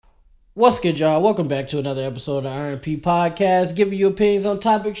What's good, y'all? Welcome back to another episode of RMP Podcast, giving you opinions on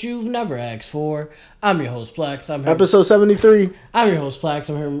topics you've never asked for. I'm your host, Plex. I'm here. Episode 73. I'm your host, Plex.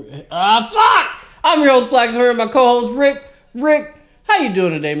 I'm here. I'm your host, Plex. I'm here with my co-host, Rick. Rick, how you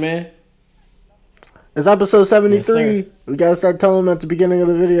doing today, man? It's episode 73. Yes, we gotta start telling them at the beginning of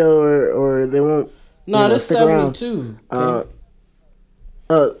the video, or they won't. No, that's stick 72. Around.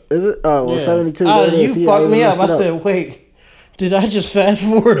 Is it? Oh, well, Yeah. 72. You fucked me up. I said, wait. Did I just fast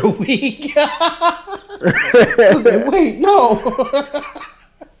forward a week? Wait, no.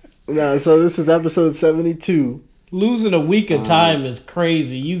 No, so this is episode 72. Losing a week of time is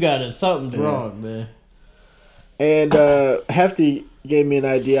crazy. You got it. Something's wrong, man. And Hefty gave me an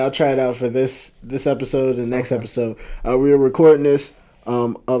idea. I'll try it out for this episode and next episode. We are recording this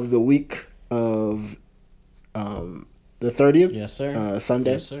of the week of the 30th. Yes, sir.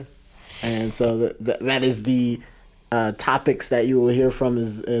 Sunday. Yes, sir. And so that is the topics that you will hear from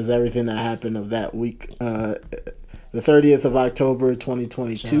is everything that happened of that week. The 30th of October,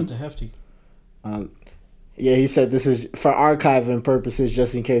 2022. Shout out to Hefty. Yeah, he said this is for archiving purposes,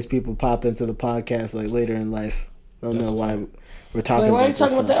 just in case people pop into the podcast like later in life. Don't know why we're talking about. Why are you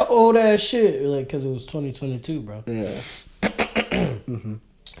talking about that old ass shit? Like, because it was 2022, bro. Yeah. Mm-hmm.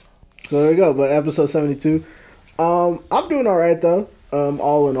 So there you go. But episode 72. I'm doing all right though.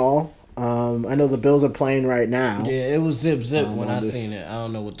 All in all. I know the Bills are playing right now. Yeah, it was zip when I seen it. I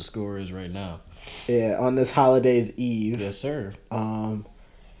don't know what the score is right now. Yeah, on this holiday's eve. Yes, sir.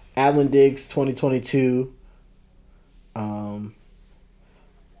 Alan Diggs, 2022.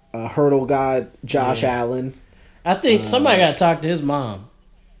 Hurdle God, Josh Allen. I think somebody got to talk to his mom.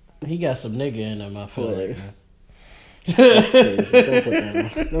 He got some nigga in him, I feel like. Don't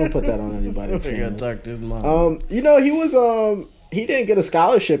put that on anybody. He got to talk to his mom. He was he didn't get a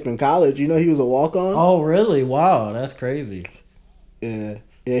scholarship in college. You know, he was a walk-on. Oh, really? Wow, that's crazy. Yeah.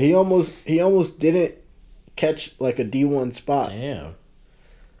 Yeah, he almost didn't catch like a D1 spot. Damn.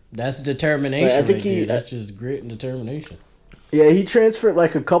 That's determination. I think that's just grit and determination. Yeah, he transferred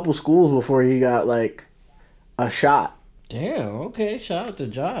like a couple schools before he got like a shot. Damn, okay. Shout out to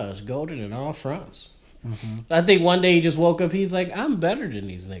Josh. Golden in all fronts. Mm-hmm. I think one day he just woke up, he's like, I'm better than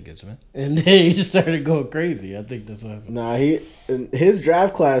these niggas, man. And then he just started going crazy. I think that's what happened. Nah, his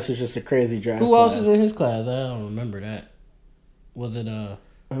draft class was just a crazy draft Who class. else is in his class? I don't remember that. Was it, Let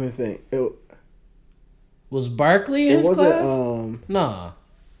me think. Was Barkley in his class? Nah.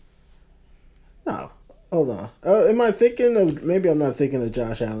 No. Hold on. Am I thinking of... Maybe I'm not thinking of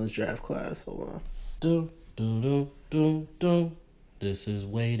Josh Allen's draft class. Hold on. Dum, dum, dum, dum, dum. This is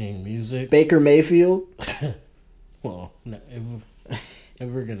waiting music. Baker Mayfield. Well, if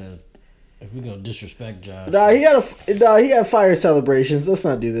we're gonna disrespect Josh, he had fire celebrations. Let's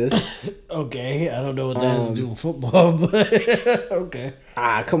not do this. Okay, I don't know what that has to do with football, but okay.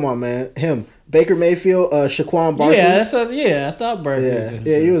 Come on, man. Him, Baker Mayfield, Shaquan Barkley. Yeah, I thought Barkley.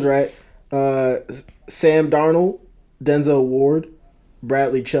 Yeah, he was right. Sam Darnold, Denzel Ward,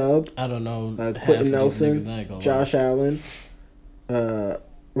 Bradley Chubb. I don't know. Quentin Nelson, Josh Allen.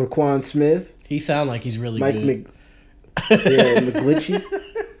 Raquan Smith. He sound like he's really good. McGlinchey.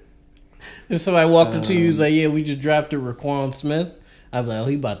 If somebody walked up to you and was like, yeah, we just drafted Raquan Smith, I'd be like, oh,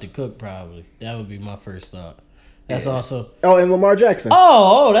 he about to cook probably. That would be my first thought. That's also... Oh, and Lamar Jackson.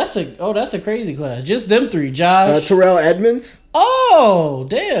 That's a crazy class. Just them three. Josh. Terrell Edmonds. Oh,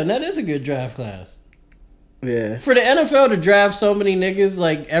 damn. That is a good draft class. Yeah. For the NFL to draft so many niggas,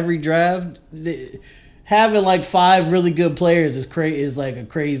 like every draft... Having like 5 really good players is like a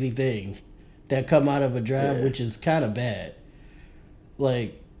crazy thing that come out of a draft, which is kind of bad.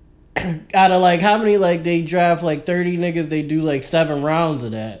 Like, out of like how many, like they draft like 30 niggas, they do like 7 rounds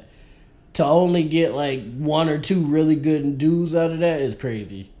of that. To only get like 1 or 2 really good dudes out of that is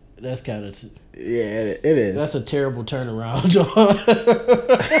crazy. That's kind of... Yeah, it is. That's a terrible turnaround on...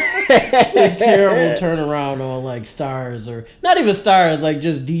 a terrible turnaround on like stars, or not even stars, like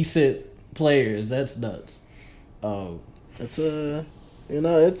just decent players. That's nuts. It's a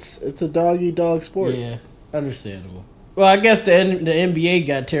dog sport. Yeah, understandable. Well, I guess the NBA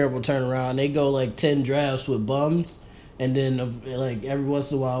got terrible turnaround. They go like 10 drafts with bums, and then like every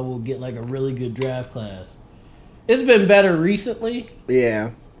once in a while we'll get like a really good draft class. It's been better recently.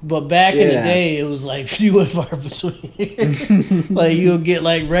 Yeah. But back in the day, it was like few and far between. Like you'll get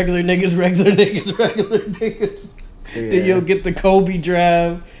like regular niggas. Yeah. Then you'll get the Kobe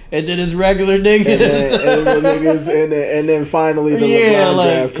draft, and then it's regular niggas. And then finally the LeBron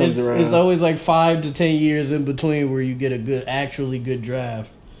draft comes around. It's always like 5 to 10 years in between where you get a actually good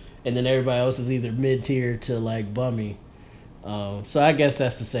draft, and then everybody else is either mid tier to like bummy. So I guess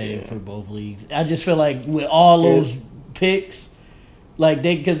that's the same for both leagues. I just feel like with all those picks, Like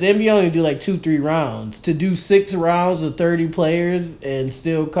because the NBA only do like 2-3 rounds. To do 6 rounds of 30 players and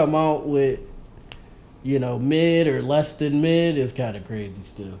still come out with, mid or less than mid is kind of crazy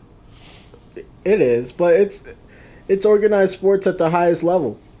still. It is, but it's organized sports at the highest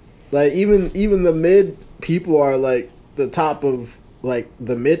level. Like even the mid people are like the top of like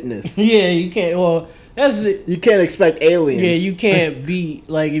the midness. Yeah, you can't. Well, that's it. You can't expect aliens. Yeah, you can't beat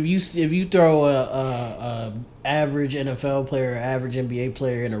like if you throw a average NFL player, or average NBA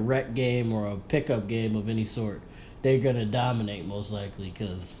player in a rec game or a pickup game of any sort, they're gonna dominate most likely.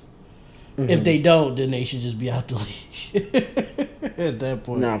 Because if they don't, then they should just be out the league at that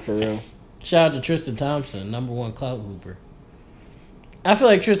point. Nah, for real. Shout out to Tristan Thompson, number 1 clout hooper. I feel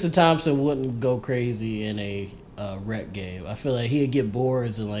like Tristan Thompson wouldn't go crazy in a rec game. I feel like he'd get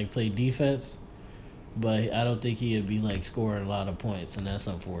boards and like play defense, but I don't think he'd be like scoring a lot of points, and that's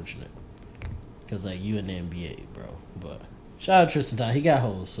unfortunate. Cause like you in the NBA, bro. But shout out Tristan Thompson. He got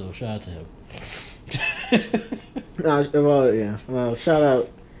hoes, so shout out to him. Well, yeah. Well, shout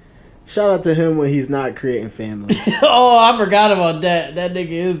out to him when he's not creating families. Oh, I forgot about that. That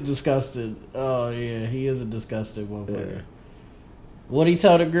nigga is disgusted. Oh yeah, he is a disgusted motherfucker. Yeah. What he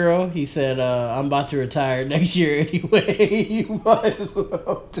tell the girl? He said, I'm about to retire next year anyway. You might as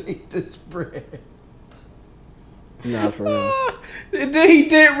well take this bread. Nah, for real. He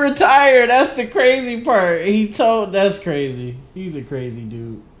didn't retire. That's the crazy part. That's crazy. He's a crazy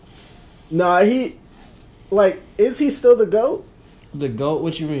dude. Nah, is he still the GOAT? The GOAT?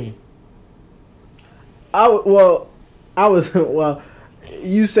 What you mean?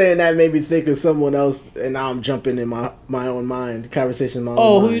 You saying that made me think of someone else, and now I'm jumping in my own mind. Conversation in my own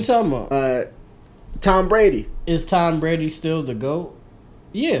mind. Who you talking about? Tom Brady. Is Tom Brady still the GOAT?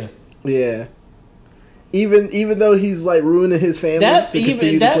 Yeah. Yeah. Even though he's like ruining his family, that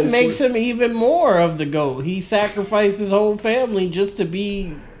makes him even more of the GOAT. He sacrificed his whole family just to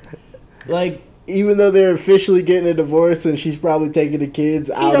be like. Even though they're officially getting a divorce and she's probably taking the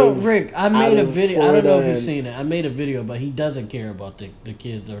kids out of Rick, I made a video. I don't know if you've seen it. I made a video, but he doesn't care about the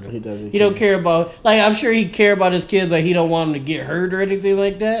kids or he doesn't. He don't care about I'm sure he care about his kids. Like he don't want them to get hurt or anything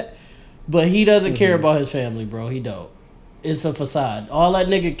like that. But he doesn't care about his family, bro. He don't. It's a facade. All that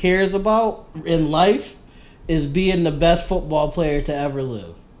nigga cares about in life is being the best football player to ever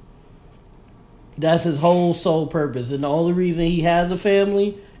live. That's his whole sole purpose, and the only reason he has a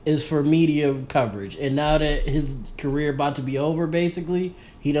family is for media coverage. And now that his career about to be over, basically,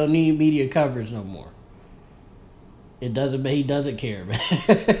 he don't need media coverage no more. He doesn't care, man.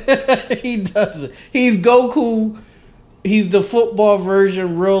 He doesn't. He's Goku. He's the football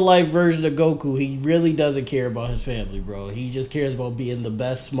version, real life version of Goku. He really doesn't care about his family, bro. He just cares about being the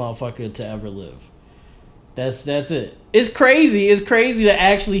best motherfucker to ever live. That's it. It's crazy. It's crazy to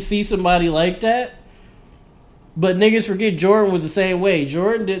actually see somebody like that. But niggas forget Jordan was the same way.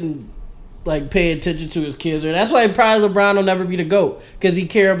 Jordan didn't pay attention to his kids. Or that's why probably LeBron will never be the GOAT. Because he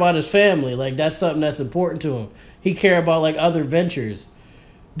care about his family. Like that's something that's important to him. He care about other ventures.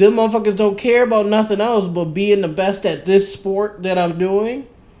 Them motherfuckers don't care about nothing else but being the best at this sport that I'm doing.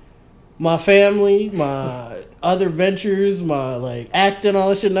 My family, my other ventures, my acting,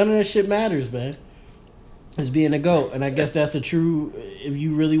 all that shit. None of that shit matters, man. It's being a GOAT. And I guess that's the true, if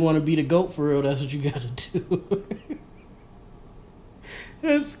you really want to be the GOAT for real, that's what you gotta do.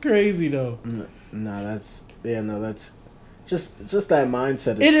 That's crazy though. That's just that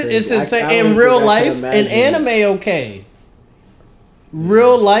mindset. It's insane. In real life, in anime, okay.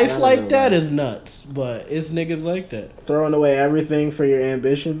 Real life like that is nuts, but it's niggas like that. Throwing away everything for your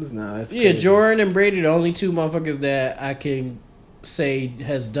ambitions? Nah, that's crazy. Jordan and Brady, the only two motherfuckers that I can say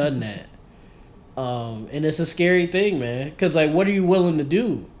has done that. And it's a scary thing, man. Because what are you willing to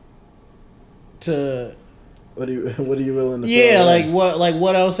do? What are you willing to? Yeah,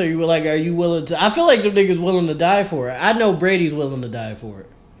 what else are you Are you willing to? I feel like them niggas willing to die for it. I know Brady's willing to die for it.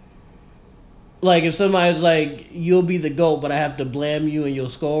 If somebody's you'll be the GOAT, but I have to blame you in your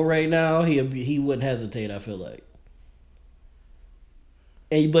skull right now, he wouldn't hesitate. I feel like.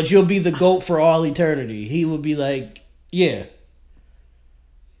 But you'll be the GOAT for all eternity. He would be like, yeah,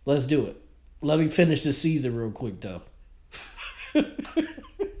 let's do it. Let me finish this season real quick, though.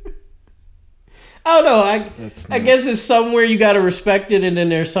 I don't know. I guess it's somewhere you got to respect it, and then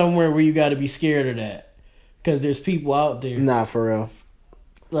there's somewhere where you got to be scared of that. Because there's people out there. Nah, for real.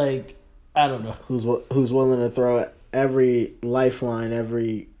 I don't know. Who's willing to throw every lifeline,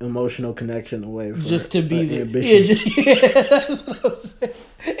 every emotional connection away for just to be the ambition. That's what I'm saying.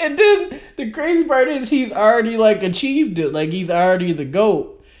 And then the crazy part is he's already achieved it. He's already the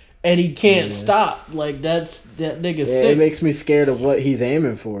GOAT. And he can't stop. That nigga sick. It makes me scared of what he's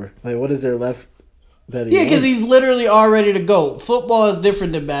aiming for. What is there left that he Yeah, because wants. he's literally already the GOAT. Football is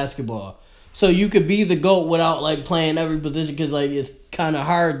different than basketball. So you could be the GOAT without like playing every position because like it's kind of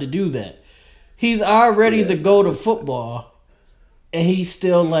hard to do that. He's already the GOAT of football, and he's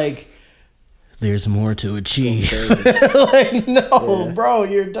still like, there's more to achieve. Like, no, bro,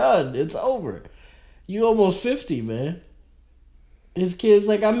 you're done. It's over. You almost 50, man. His kid's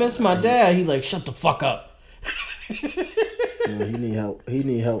like, I miss my dad. He's like, shut the fuck up. Yeah, he need help. He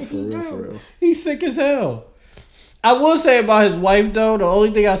need help for real, for real. He's sick as hell. I will say about his wife though, the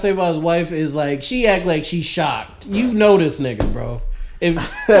only thing I say about his wife is like she act like she's shocked. You know this nigga, bro. If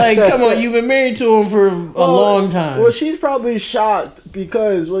like, come on, you've been married to him for a long time. Well, she's probably shocked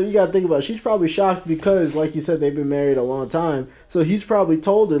because, well, you gotta think about it. She's probably shocked because, like you said, they've been married a long time. So he's probably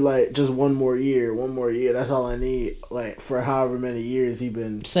told her like, just one more year. That's all I need. Like for however many years he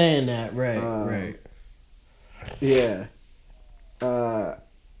been saying that, right. Yeah.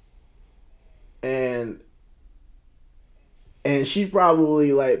 And she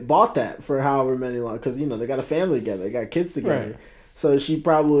probably like bought that for however many long, because you know they got a family together, they got kids together, Right. So she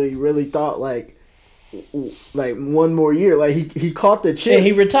probably really thought like one more year, like he caught the chip. And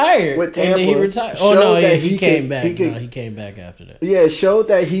he retired with Tampa. And then he retired. Oh no, yeah, he came back. He He came back after that. Yeah, showed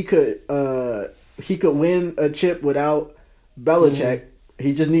that he could win a chip without Belichick. Mm-hmm.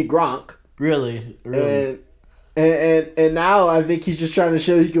 He just need Gronk. Really. And now I think he's just trying to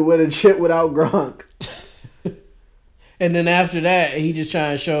show he can win a chip without Gronk. And then after that, he just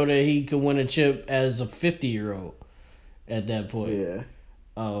trying to show that he could win a chip as a 50-year-old at that point. Yeah.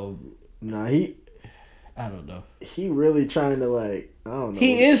 Nah, I don't know. He really trying to like, I don't know.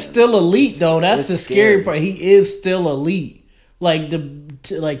 He is still elite though. That's the scary part. He is still elite. Like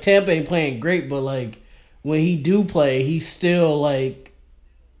Tampa ain't playing great, but like when he do play, he's still like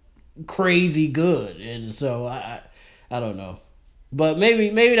crazy good. And so I don't know. But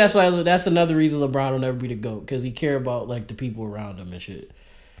maybe that's why that's another reason LeBron will never be the GOAT, because he care about like the people around him and shit.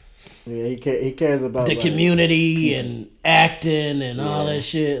 Yeah, he cares about the community and acting and all that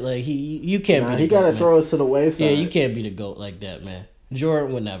shit. Like you can't be. He gotta throw us to the wayside. Yeah, you can't be the GOAT like that, man.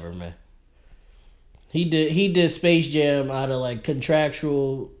 Jordan would never, man. He did Space Jam out of like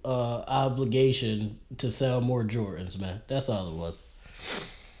contractual obligation to sell more Jordans, man. That's all it was.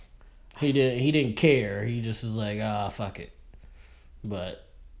 He didn't care. He just was like, fuck it. But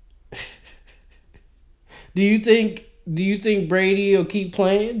do you think Brady will keep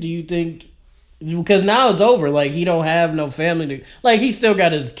playing? Do you think, because now it's over, like he don't have no family to, like he still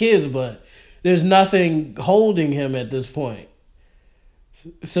got his kids, but there's nothing holding him at this point.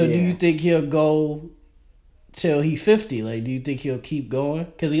 So do you think he'll go till he's 50? Like, do you think he'll keep going?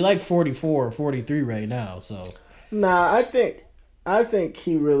 Because he like 44 or 43 right now. So nah, I think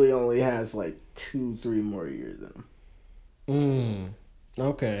he really only has like 2-3 more years in him.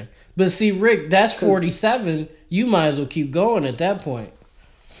 Okay. But see, Rick, that's 47. You might as well keep going at that point.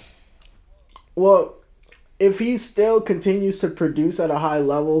 Well, if he still continues to produce at a high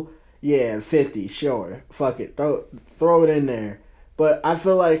level, yeah, 50, sure. Fuck it. Throw it in there. But I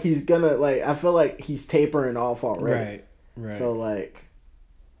feel like he's tapering off already. Right.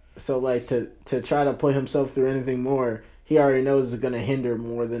 So to try to put himself through anything more, he already knows it's gonna hinder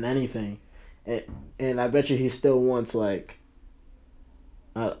more than anything. And I bet you he still wants like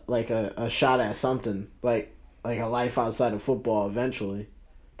a shot at something, like a life outside of football eventually,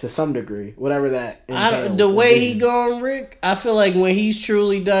 to some degree, whatever that entails. The way he going, Rick, I feel like when he's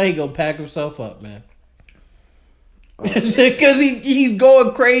truly done, he gonna pack himself up, man. Because he's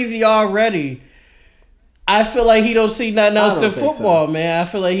going crazy already. I feel like he don't see nothing else than football, man. I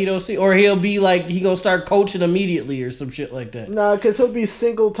feel like he don't see, or he'll be like, he gonna start coaching immediately or some shit like that. Nah, because he'll be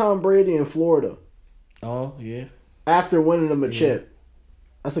single Tom Brady in Florida. Oh, yeah. After winning him a chip.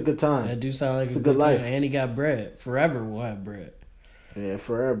 That's a good time. That do sound like a good life. And he got bread. Forever will have bread. Yeah,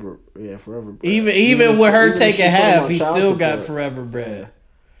 forever. Yeah, forever bread. Even with her taking half, he still got forever bread.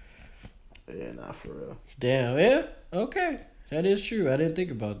 Yeah, not for real. Damn, yeah? Okay. That is true. I didn't think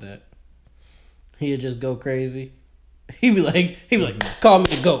about that. He'd just go crazy. He'd be like, call me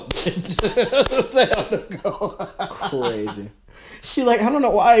the GOAT. Crazy. She like, I don't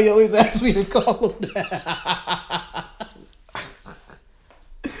know why he always asks me to call him that.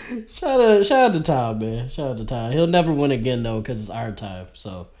 Shout out to Tom, man. Shout out to Tom. He'll never win again though, because it's our time.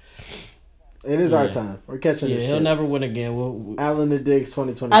 So it is our time. We're catching this shit. He'll never win again. Allen the Diggs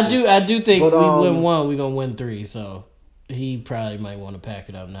 2022. I do think we win one, we're gonna win 3. So he probably might want to pack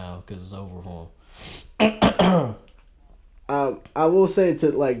it up now because it's over for him. I will say,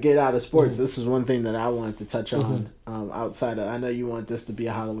 to like get out of sports, this is one thing that I wanted to touch on. Outside of, I know you want this to be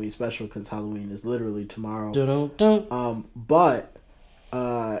a Halloween special because Halloween is literally tomorrow. Dun-dun-dun. But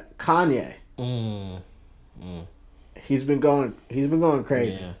Kanye Mm. He's been going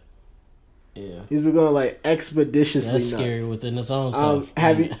crazy. Yeah. Yeah. He's been going like expeditiously That's nuts. scary within its own self.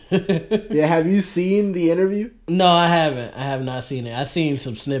 Have you seen the interview? No, I haven't. I have not seen it. I've seen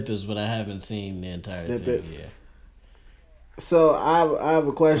some snippets, but I haven't seen the entire thing. Yeah. So I have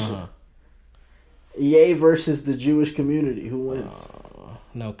a question. Ye versus the Jewish community. Who wins?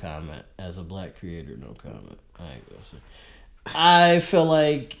 No comment. As a black creator, no comment. I ain't gonna say. I feel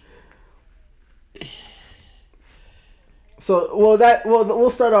like. We'll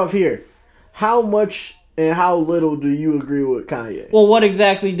start off here. How much and how little do you agree with Kanye? Well, what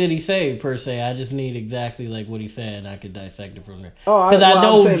exactly did he say per se? I just need exactly like what he said, and I could dissect it from there. Because I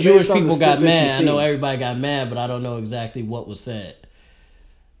know Jewish people got mad. I know everybody got mad, but I don't know exactly what was said.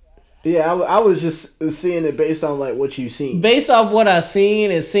 Yeah, I was just seeing it based on like what you've seen. Based off what I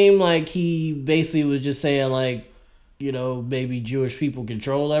seen, it seemed like he basically was just saying like, you know, maybe Jewish people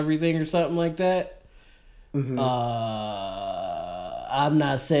control everything or something like that. Mm-hmm. I'm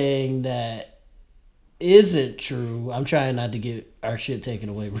not saying that isn't true. I'm trying not to get our shit taken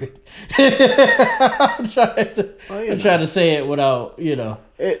away, Rick. I'm trying to say it without, you know.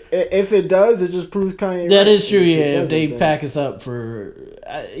 If it does, it just proves Kanye. That is true, yeah. If they pack us up for,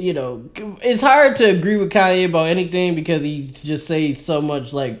 you know, it's hard to agree with Kanye about anything because he just says so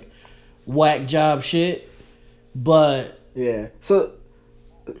much like whack job shit. But yeah, so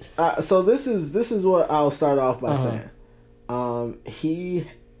this is what I'll start off by saying. He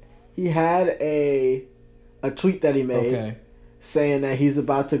had a tweet that he made saying that he's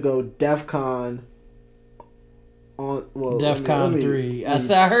about to go DEFCON on DEFCON 3.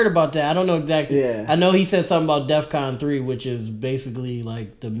 I heard about that. I don't know exactly. Yeah. I know he said something about DEFCON 3, which is basically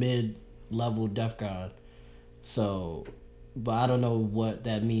like the mid-level DEFCON. So, but I don't know what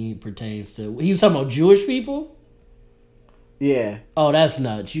that pertains to. He was talking about Jewish people? Yeah. Oh, that's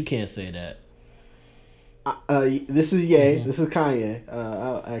nuts. You can't say that. This is Ye. Mm-hmm. This is Kanye.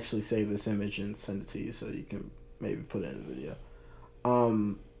 I'll actually save this image and send it to you so you can maybe put it in the video.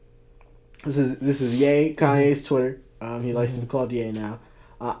 This is Ye, Kanye's Twitter. He likes to be called Ye now.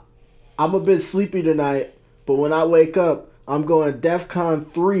 I'm a bit sleepy tonight, but when I wake up, I'm going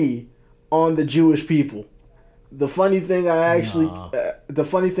DEFCON 3 on the Jewish people. The funny thing is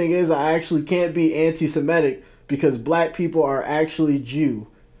I actually can't be anti-Semitic because black people are actually Jew.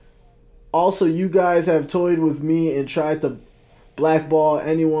 Also, you guys have toyed with me and tried to blackball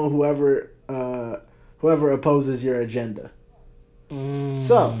anyone whoever opposes your agenda.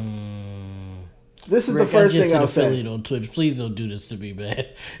 So, this is Rick, the first thing I'll say. On Twitch. Please don't do this to me, man.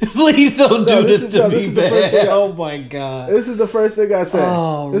 Please don't do this to me, man. Oh my god. This is the first thing I say.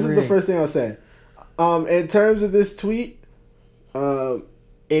 This is the first thing I'll say. In terms of this tweet,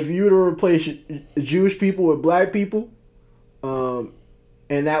 if you were to replace Jewish people with black people, and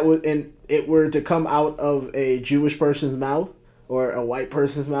it were to come out of a Jewish person's mouth or a white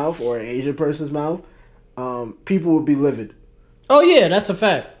person's mouth or an Asian person's mouth, people would be livid. Oh yeah, that's a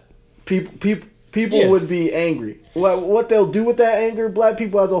fact. People would be angry. What they'll do with that anger, black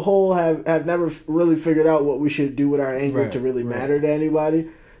people as a whole have never really figured out what we should do with our anger to really matter to anybody.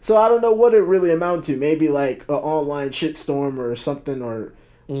 So I don't know what it really amount to. Maybe like an online shitstorm or something or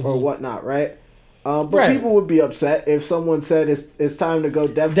whatnot, right? But people would be upset if someone said it's time to go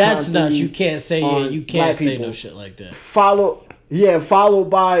DEFCON. That's nuts. You can't say you can't say no shit like that. Followed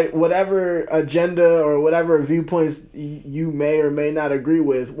by whatever agenda or whatever viewpoints you may or may not agree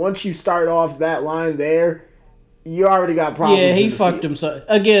with. Once you start off that line there, you already got problems. Yeah, he fucked himself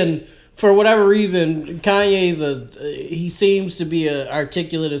again. For whatever reason, he seems to be a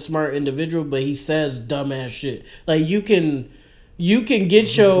articulate and smart individual, but he says dumbass shit. Like you can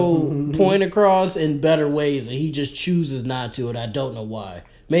get your point across in better ways, and he just chooses not to, and I don't know why.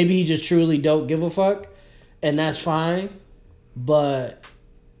 Maybe he just truly don't give a fuck, and that's fine. But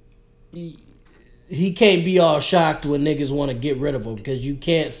he can't be all shocked when niggas want to get rid of him, because you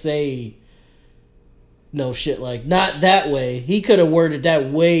can't say no shit like not that way. He could have worded that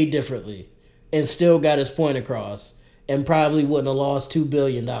way differently and still got his point across and probably wouldn't have lost $2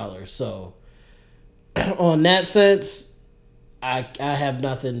 billion. So on that sense, I have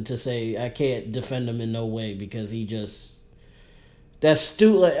nothing to say. I can't defend him in no way because that's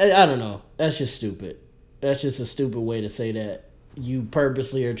stupid. I don't know. That's just stupid. That's just a stupid way to say that. You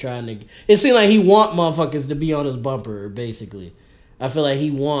purposely are trying to. It seems like he want motherfuckers to be on his bumper. Basically, I feel like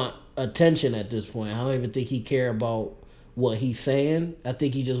he want attention at this point. I don't even think he care about what he's saying. I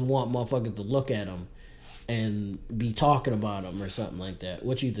think he just want motherfuckers to look at him and be talking about him or something like that.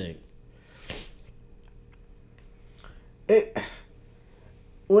 What you think?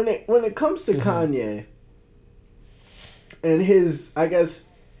 When it comes to Kanye and his, I guess,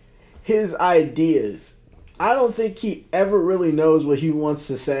 his ideas. I don't think he ever really knows what he wants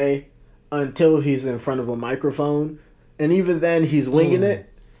to say until he's in front of a microphone, and even then he's winging it.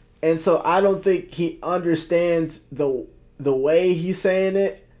 And so I don't think he understands the way he's saying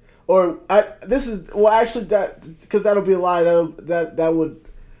it. Actually, that because that'll be a lie. That would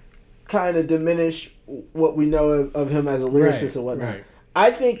kind of diminish what we know of him as a lyricist and whatnot. Right.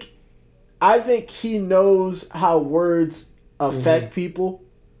 I think he knows how words affect people,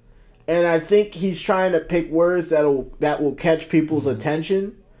 and I think he's trying to pick words that will catch people's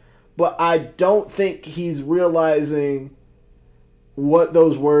attention. But I don't think he's realizing what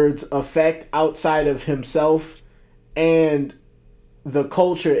those words affect outside of himself and the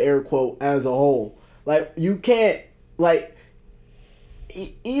culture, air quote, as a whole. Like, you can't, like,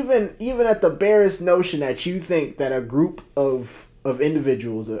 even at the barest notion that you think that a group of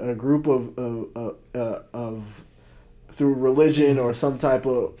individuals, a group of through religion or some type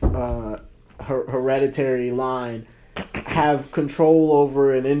of hereditary line have control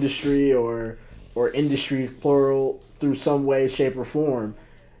over an industry or industries plural through some way, shape, or form,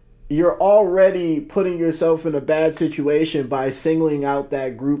 you're already putting yourself in a bad situation by singling out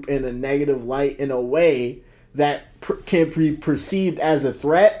that group in a negative light in a way that can be perceived as a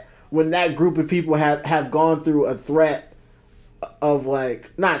threat when that group of people have gone through a threat of,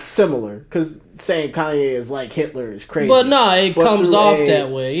 like, not similar, because saying Kanye is like Hitler is crazy. But no, it comes off that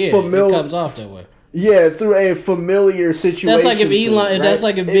way. Yeah, it comes off that way. Yeah, through a familiar situation. That's like if Elon. Right? That's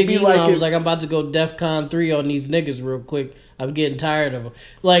like if Big Elon was like, "I'm about to go DEFCON 3 on these niggas real quick. I'm getting tired of them."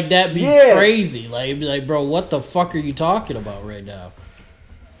 Like, that'd be crazy. Like, it'd be like, bro, what the fuck are you talking about right now?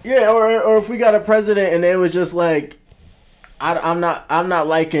 Yeah, or if we got a president and they was just like, I'm not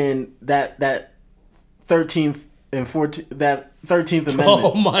liking that 13th and 14th that 13th Amendment.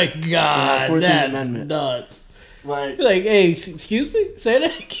 Oh my god, 14th that's Amendment. Nuts. Like, hey, excuse me, say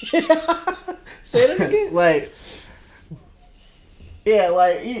that again. Say that again. Like, yeah,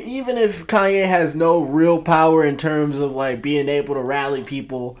 like, even if Kanye has no real power in terms of, like, being able to rally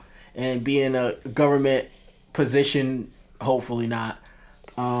people and be in a government position, hopefully not,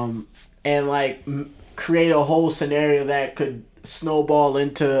 and, like, create a whole scenario that could snowball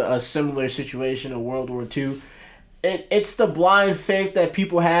into a similar situation in World War II. It's the blind faith that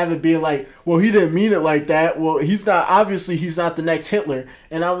people have and being like, well, he didn't mean it like that. Well, he's not the next Hitler.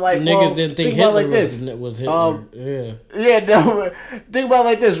 And I'm like, niggas didn't think Hitler was Hitler. Yeah, no, think about it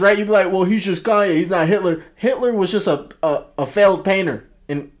like this, right? You'd be like, well, he's just Kanye. He's not Hitler. Hitler was just a failed painter.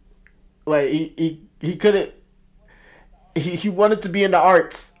 And, like, he couldn't, he wanted to be in the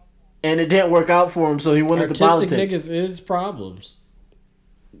arts. And it didn't work out for him, so he went into politics. Artistic niggas is problems.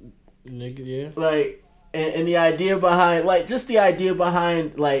 Nigga, yeah. Like, and the idea behind, like, just the idea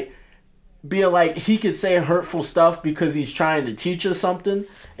behind, like, being like, he could say hurtful stuff because he's trying to teach us something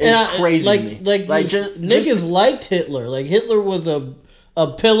is crazy to me. Niggas liked Hitler. Like, Hitler was a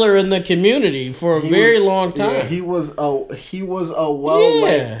pillar in the community for a very long time. Yeah, he was a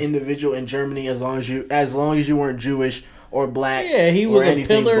well-liked individual in Germany as long as you weren't Jewish or black. Yeah, he was a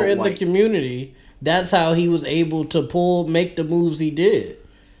pillar in the community. That's how he was able to make the moves he did.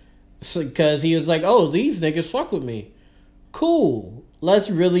 Because he was like, oh, these niggas fuck with me. Cool.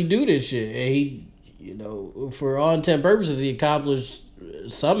 Let's really do this shit. And he, for all intent and purposes, he accomplished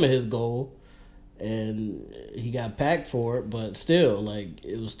some of his goal. And he got packed for it. But still, like,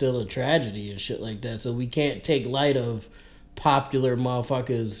 it was still a tragedy and shit like that. So we can't take light of popular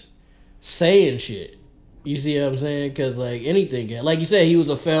motherfuckers saying shit. You see what I'm saying? Because, like, anything can. Like you said, he was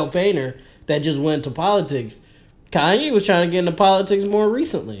a failed painter that just went to politics. Kanye was trying to get into politics more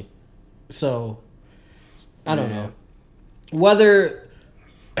recently. So, I don't know. Whether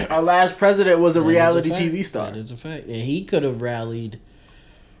our last president was a reality TV star. That is a fact. And he could have rallied.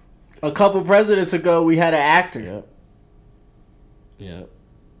 A couple presidents ago, we had an actor. Yep.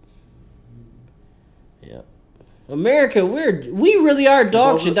 America, we really are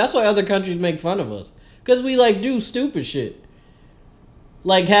dog shit. That's why other countries make fun of us. Because we, like, do stupid shit.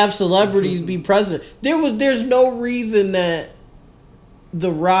 Like, have celebrities be president. There's no reason that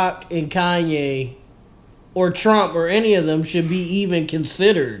The Rock and Kanye or Trump or any of them should be even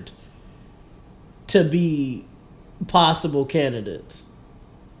considered to be possible candidates.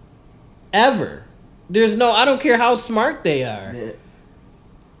 Ever. I don't care how smart they are.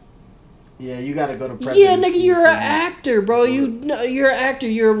 Yeah, you gotta go to president. Yeah, nigga, you're an actor, bro. You're an actor.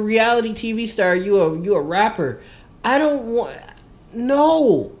 You're a reality TV star. You a rapper. I don't want...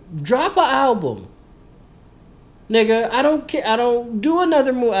 No. Drop an album. Nigga, I don't care. I don't do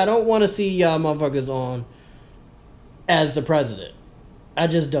another movie. I don't want to see y'all motherfuckers on as the president. I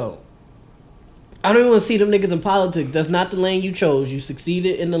just don't. I don't even want to see them niggas in politics. That's not the lane you chose. You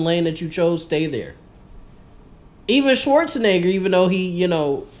succeeded in the lane that you chose. Stay there. Even Schwarzenegger, even though he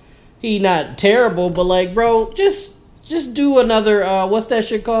not terrible, but like, bro, just do another, what's that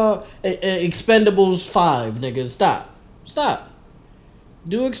shit called? Expendables 5, nigga. Stop.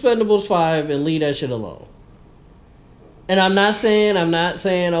 Do Expendables 5 and leave that shit alone. And I'm not saying,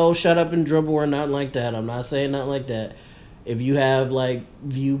 oh, shut up and dribble or nothing like that. I'm not saying nothing like that. If you have, like,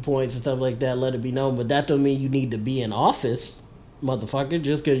 viewpoints and stuff like that, let it be known. But that don't mean you need to be in office, motherfucker,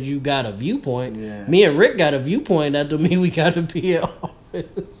 just because you got a viewpoint. Yeah. Me and Rick got a viewpoint. That don't mean we got to be in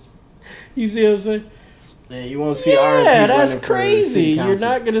office. You see what I'm saying? Yeah, you won't see Yeah, that's crazy. You're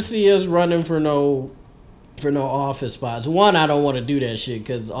not going to see us running for no office spots. One, I don't want to do that shit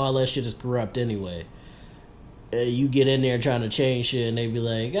because all that shit is corrupt anyway. You get in there trying to change shit and they be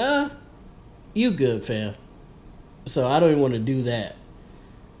like, you good, fam. So I don't even want to do that.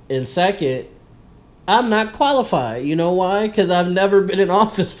 And second, I'm not qualified. You know why? Because I've never been in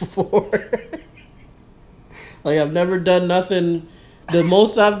office before. Like, I've never done nothing. The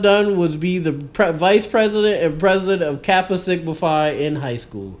most I've done was be the vice president and president of Kappa Sigma Phi in high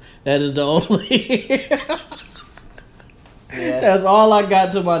school. That is the only... That's all I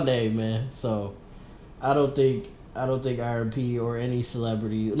got to my name, man. So I don't think RP or any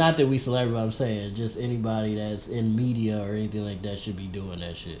celebrity, not that we celebrity, but I'm saying just anybody that's in media or anything like that should be doing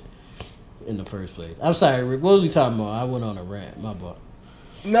that shit in the first place. I'm sorry, Rick. What was we talking about? I went on a rant. My bad.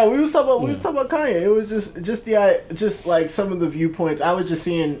 No, we was talking about Kanye. It was just like some of the viewpoints. I was just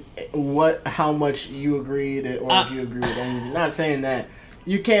seeing how much you agreed or if you agreed with anything. Not saying that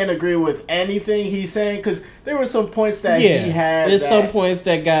you can't agree with anything he's saying, because there were some points that he had. There's some points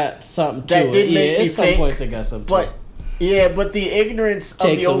that got something to it. There's some points that got something to it. Yeah, but the ignorance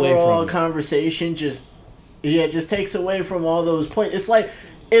of the overall conversation just takes away from all those points. It's like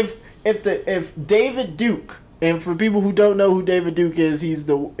if David Duke, and for people who don't know who David Duke is, he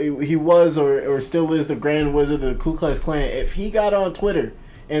was or still is the Grand Wizard of the Ku Klux Klan. If he got on Twitter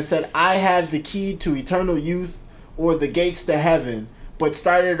and said, "I have the key to eternal youth or the gates to heaven," but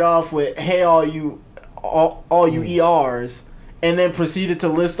started off with, "Hey, all you ERs," and then proceeded to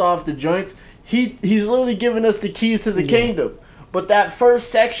list off the joints, he's literally giving us the keys to the kingdom. But that first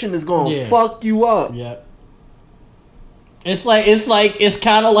section is going to fuck you up. Yeah. It's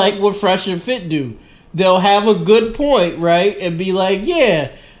kind of like what Fresh and Fit do. They'll have a good point, right, and be like, men,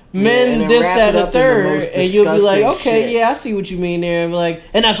 this, that, and third, and you'll be like, okay, shit. I see what you mean there, and be like,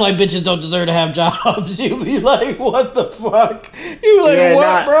 and that's why bitches don't deserve to have jobs. You'll be like, what the fuck? You like,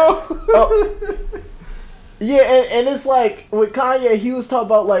 what, bro? And it's like with Kanye, he was talking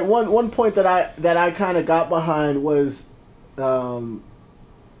about like one point that I kind of got behind was, kind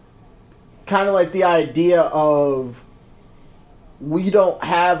of like the idea of we don't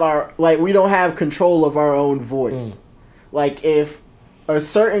have control of our own voice. Like if a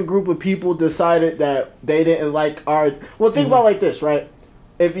certain group of people decided that they didn't like our... Well, think about it like this, right?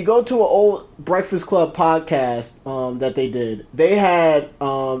 If you go to an old Breakfast Club podcast that they did, they had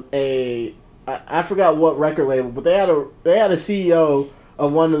I forgot what record label, but they had a CEO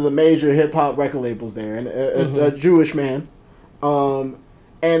of one of the major hip hop record labels there, and a Jewish man.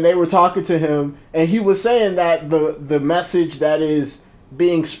 And they were talking to him, and he was saying that the message that is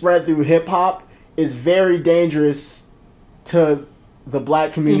being spread through hip hop is very dangerous to the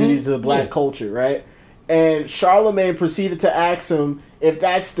black community, to the black culture, right? And Charlemagne proceeded to ask him, if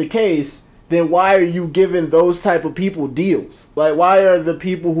that's the case, then why are you giving those type of people deals? Like, why are the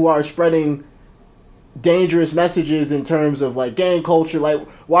people who are spreading dangerous messages in terms of like gang culture, like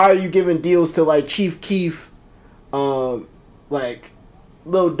why are you giving deals to like Chief Keef, like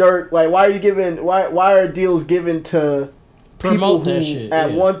Lil Durk, like why are deals given to people who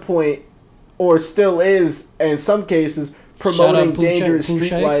at one point or still is in some cases promoting dangerous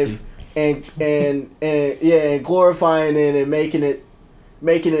street life and glorifying it and making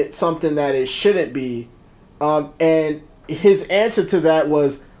it something that it shouldn't be, and his answer to that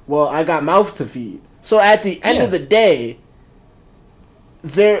was, well, I got mouth to feed. So at the end of the day,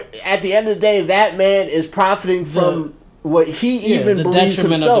 that man is profiting from what he even believes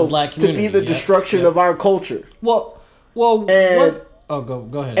himself to be the destruction of our culture. Go ahead.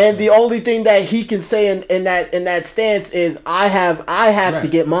 And the only thing that he can say in that stance is, I have to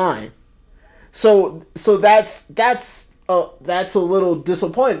get mine. So that's a little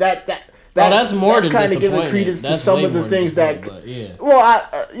disappointing. That's more than kind of giving credence to some of the things that.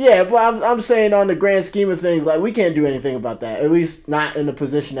 But I'm saying on the grand scheme of things, like we can't do anything about that. At least not in the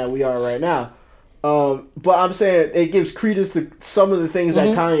position that we are right now. But I'm saying it gives credence to some of the things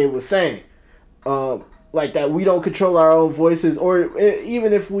that Kanye was saying, like that we don't control our own voices, or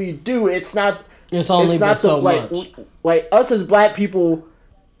even if we do, it's not It's only not so like much. Like us as black people,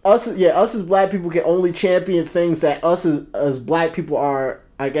 us as black people can only champion things that us as black people are,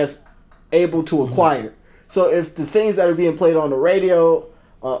 I guess, able to acquire. So if the things that are being played on the radio,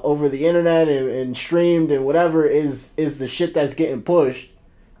 over the internet and streamed and whatever is the shit that's getting pushed,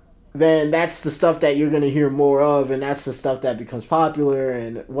 then that's the stuff that you're gonna hear more of, and that's the stuff that becomes popular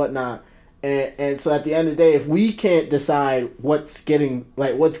and whatnot. And so at the end of the day, if we can't decide what's getting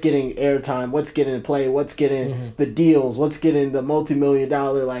airtime, what's getting play, what's getting the deals, what's getting the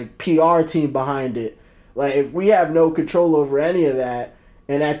multi-million-dollar like PR team behind it, like if we have no control over any of that,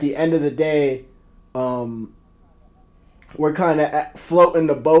 and at the end of the day, we're kind of floating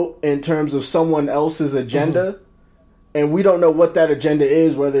the boat in terms of someone else's agenda, and we don't know what that agenda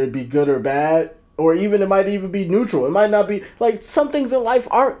is, whether it be good or bad, or even it might even be neutral. It might not be, like, some things in life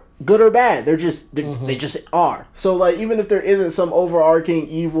aren't good or bad. They're just they just are. So like even if there isn't some overarching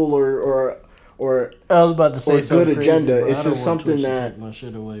evil or I was about to say good agenda, crazy, it's just something that take my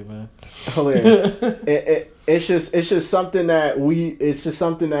shit away, man. Hilarious. It's just something that we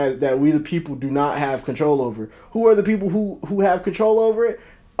the people do not have control over. Who are the people who have control over it?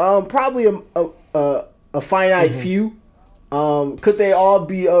 Probably a finite few. Could they all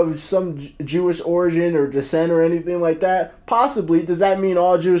be of some Jewish origin or descent or anything like that? Possibly. Does that mean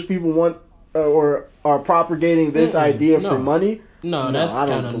all Jewish people want or are propagating this idea for money? No, that's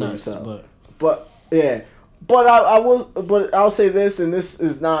kind of nuts. So. But yeah, but I'll say this, and this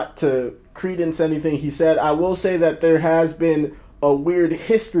is not to credence anything he said. I will say that there has been a weird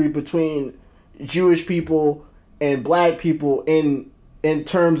history between Jewish people and black people in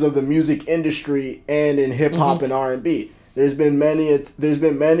terms of the music industry and in hip hop and R&B. There's been many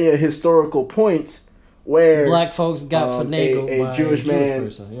historical points where black folks got finagled by a Jewish man,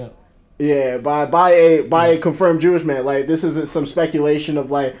 person. by a confirmed Jewish man. Like this isn't some speculation of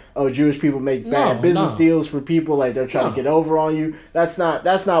like, oh, Jewish people make bad business deals for people, like they're trying to get over on you. That's not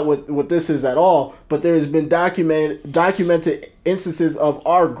what this is at all. But there's been documented instances of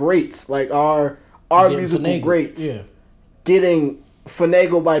our greats, like our musical greats, getting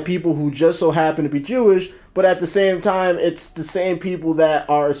finagled by people who just so happen to be Jewish. But at the same time, it's the same people that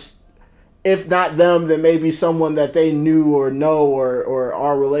are, if not them, then maybe someone that they knew or know or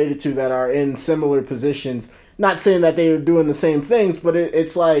are related to that are in similar positions. Not saying that they are doing the same things, but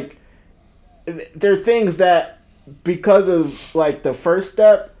it's like, they're things that, because of like the first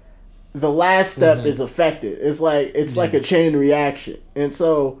step, the last step is affected. It's like a chain reaction. And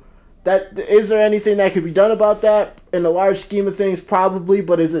so, that is there anything that could be done about that in the large scheme of things? Probably,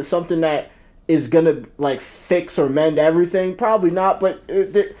 but is it something that is gonna like fix or mend everything? Probably not, but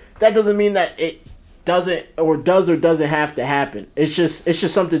that doesn't mean that it doesn't or doesn't have to happen. It's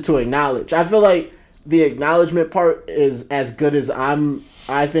just something to acknowledge. I feel like the acknowledgement part is as good as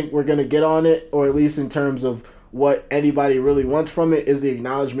I think we're gonna get on it, or at least in terms of what anybody really wants from it, is the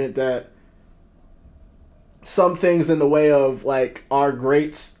acknowledgement that some things in the way of like our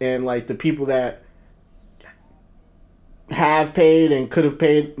greats and like the people that have paid and could have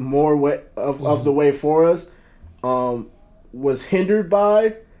paid more of the way for us was hindered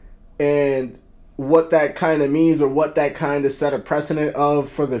by, and what that kind of means or what that kind of set a precedent of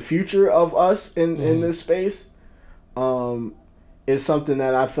for the future of us in this space is something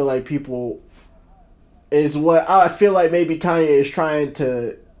that I feel like maybe Kanye is trying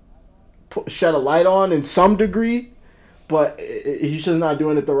to shed a light on in some degree, but he's just not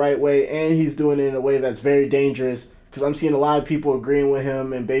doing it the right way, and he's doing it in a way that's very dangerous. Because I'm seeing a lot of people agreeing with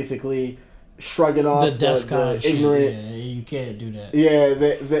him and basically shrugging off the ignorant. Yeah, you can't do that. Yeah,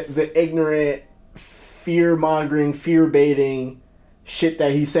 the ignorant, fear mongering, fear baiting shit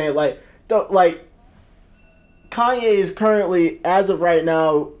that he's saying. Like Kanye is currently, as of right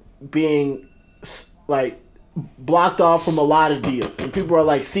now, being like blocked off from a lot of deals, and people are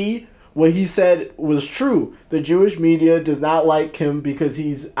like, "See, what he said was true. The Jewish media does not like him because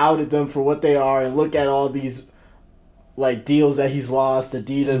he's outed them for what they are, and look at all these." Like deals that he's lost,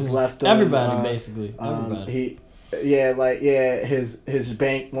 Adidas left him. Everybody, basically. Everybody. His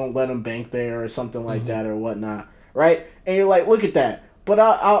bank won't let him bank there or something like that or whatnot, right? And you're like, look at that. But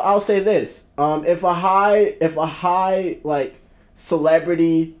I'll say this: if a high like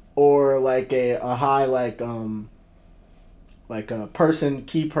celebrity or like a high like a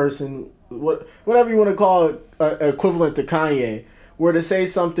key person, whatever you want to call it, equivalent to Kanye, were to say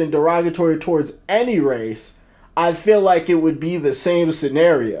something derogatory towards any race, I feel like it would be the same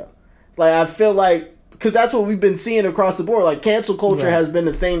scenario. Like, I feel like, because that's what we've been seeing across the board. Like, cancel culture has been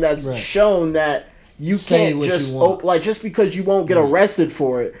a thing that's shown that you can't just, just because you won't get arrested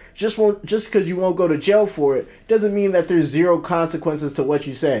for it, just because you won't go to jail for it, doesn't mean that there's zero consequences to what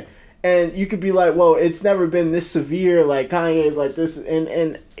you say. And you could be like, well, it's never been this severe. Like Kanye, like this,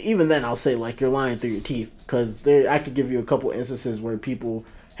 and even then, I'll say like you're lying through your teeth, because I could give you a couple instances where people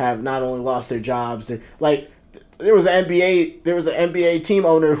have not only lost their jobs, there was an NBA team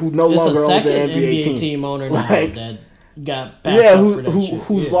owner who no longer owns an NBA team owner now that got backed up for that shit.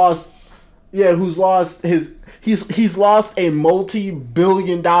 Who's lost his. He's lost a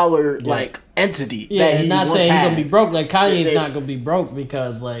multi-billion-dollar like entity. Yeah, that and not saying he's gonna be broke. Like Kanye's not gonna be broke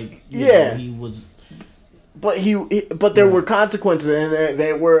because like you know, he was. But there were consequences, and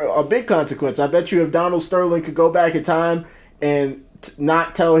they were a big consequence. I bet you if Donald Sterling could go back in time and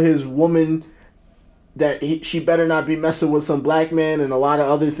not tell his woman that she better not be messing with some black man and a lot of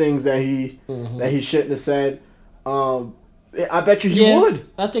other things that he shouldn't have said, I bet you he would.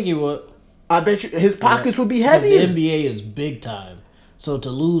 I think he would. I bet you his pockets would be heavier. The NBA is big time, so to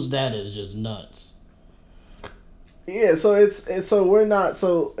lose that is just nuts. Yeah, so we're not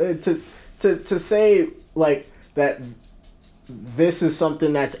to say like that. This is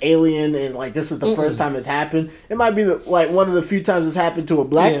something that's alien and like this is the first time it's happened. It might be one of the few times it's happened to a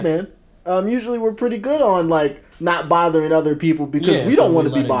black man. Usually we're pretty good on like not bothering other people because we don't want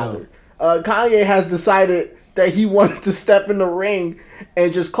to be bothered. Kanye has decided that he wanted to step in the ring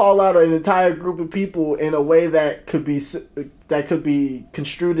and just call out an entire group of people in a way that could be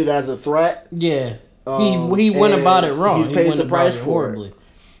construed as a threat. Yeah, he went about it wrong. He's paid the price for it.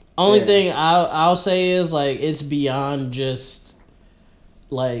 Only thing I'll say is like it's beyond just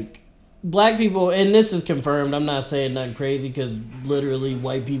like black people, and this is confirmed. I'm not saying nothing crazy because literally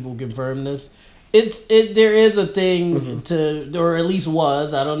white people confirm this. There is a thing to, or at least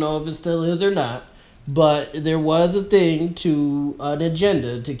was. I don't know if it still is or not. But there was a thing to an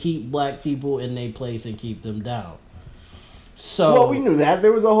agenda to keep black people in their place and keep them down. So we knew that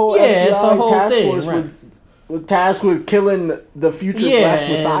there was a whole FBI task force tasked with killing the future black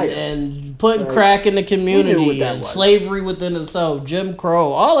messiah and putting crack in the community and slavery within itself, Jim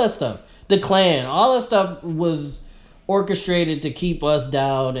Crow, all that stuff, the Klan, all that stuff was orchestrated to keep us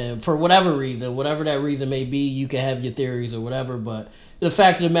down. And for whatever reason, whatever that reason may be, you can have your theories or whatever. But the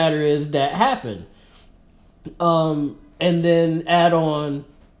fact of the matter is that happened. And then add on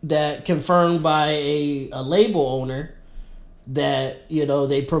that confirmed by a label owner that, you know,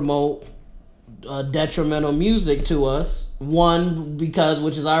 they promote detrimental music to us. One, because,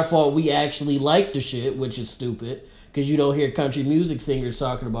 which is our fault, we actually like the shit, which is stupid, because you don't hear country music singers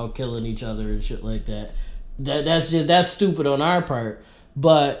talking about killing each other and shit like that. That's stupid on our part.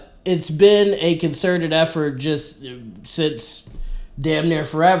 But it's been a concerted effort just since damn near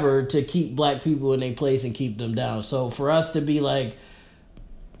forever to keep black people in their place and keep them down. So for us to be like,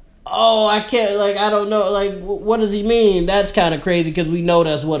 oh, I can't, like, I don't know, like, what does he mean? That's kind of crazy because we know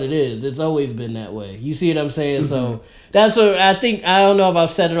that's what it is. It's always been that way. You see what I'm saying? So that's what I think. I don't know if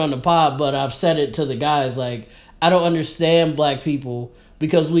I've said it on the pod, but I've said it to the guys. Like, I don't understand black people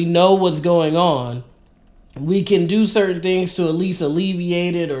because we know what's going on. We can do certain things to at least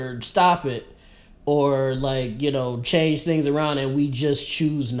alleviate it or stop it, or like, you know, change things around, and we just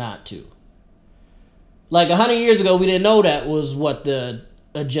choose not to. Like 100 years ago, we didn't know that was what the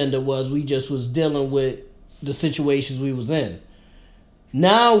agenda was. We just was dealing with the situations we was in.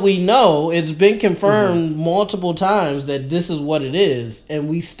 Now we know, it's been confirmed multiple times that this is what it is, and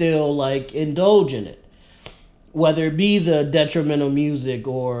we still like indulge in it. Whether it be the detrimental music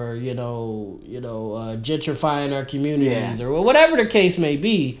or, gentrifying our communities or whatever the case may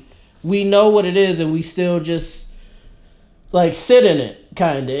be. We know what it is, and we still just like sit in it,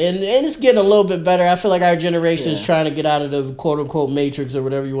 kind of. And it's getting a little bit better. I feel like our generation is trying to get out of the quote unquote matrix or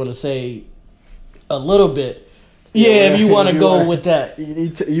whatever you want to say, a little bit. Yeah, if you want to go with that.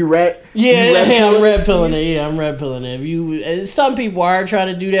 You red? I'm red pilling it. Yeah, I'm red pilling it. Some people are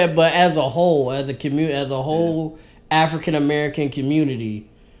trying to do that, but as a whole, as a whole African American community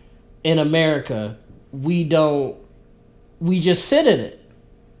in America, we just sit in it.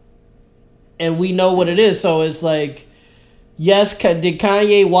 And we know what it is. So it's like, yes, did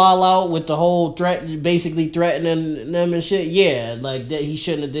Kanye wall out with the whole basically threatening them and shit? Yeah, like that he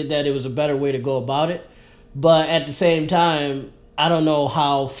shouldn't have did that. It was a better way to go about it. But at the same time, I don't know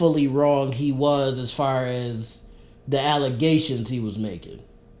how fully wrong he was as far as the allegations he was making.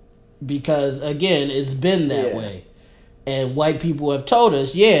 Because, again, it's been that way. And white people have told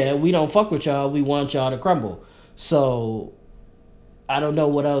us, we don't fuck with y'all. We want y'all to crumble. So I don't know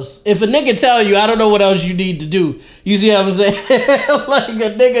what else. If a nigga tell you, I don't know what else you need to do. You see what I'm saying? Like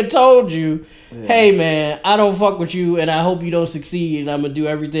a nigga told you, hey man, I don't fuck with you and I hope you don't succeed and I'm going to do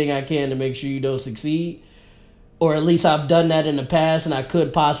everything I can to make sure you don't succeed. Or at least I've done that in the past and I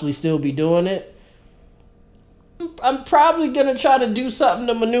could possibly still be doing it. I'm probably gonna try to do something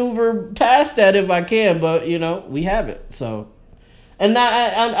to maneuver past that if I can, but we haven't. So, and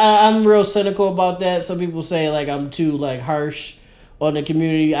I'm real cynical about that. Some people say like I'm too like harsh on the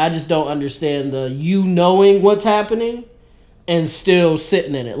community. I just don't understand the knowing what's happening and still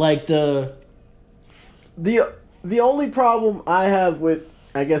sitting in it. Like the only problem I have with,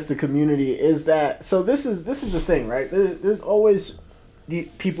 I guess, the community is that, so this is the thing, right? There's always the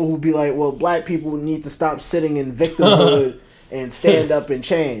people who be like, well, black people need to stop sitting in victimhood and stand up and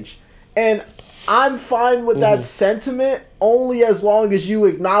change. And I'm fine with that sentiment only as long as you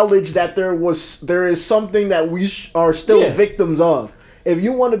acknowledge that there is something that we are still victims of. If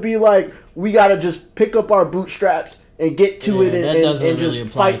you want to be like, we got to just pick up our bootstraps and get to it and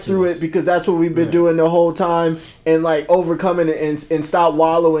just fight through it because that's what we've been doing the whole time, and like overcoming it and stop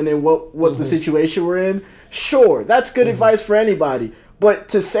wallowing in what the situation we're in. Sure, that's good advice for anybody. But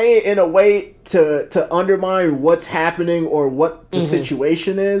to say it in a way to undermine what's happening or what the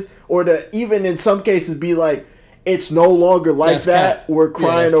situation is, or to even in some cases be like, it's no longer like that's that. Cap. We're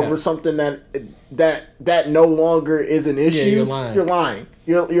crying over something that no longer is an issue. Yeah, you're lying.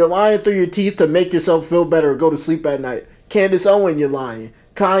 You're lying through your teeth to make yourself feel better or go to sleep at night. Candace Owen, you're lying.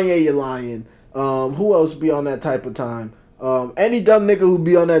 Kanye, you're lying. Who else be on that type of time? Any dumb nigga who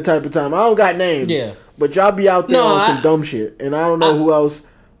be on that type of time. I don't got names. Yeah. But y'all be out there on some dumb shit. And I don't know who else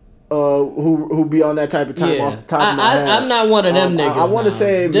who be on that type of time off the top of my head. I'm not one of them niggas. I want to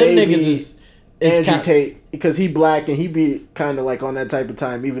say them maybe Andrew Tate, because he black and he be kind of like on that type of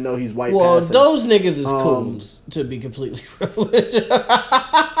time, even though he's white. Well, those niggas is coons, to be completely real.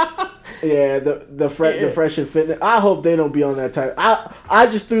 Yeah, the fresh and fitness. I hope they don't be on that type. I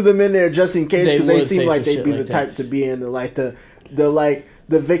just threw them in there just in case because they seem like they'd be the type to be in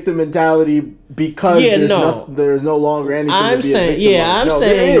the victim mentality because there's no longer anything to be a victim of.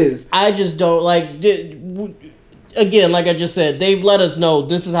 There is. I just don't like. Again, like I just said, they've let us know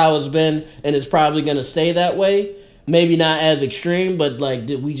this is how it's been, and it's probably gonna stay that way. Maybe not as extreme, but like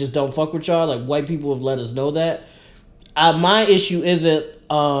we just don't fuck with y'all. Like white people have let us know that. My issue isn't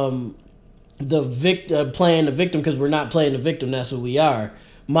playing the victim, because we're not playing the victim. That's what we are.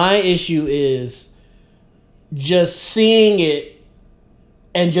 My issue is just seeing it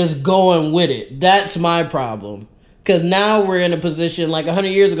and just going with it. That's my problem. Because now we're in a position, like 100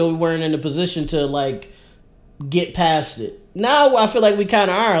 years ago, we weren't in a position to like get past it. Now I feel like we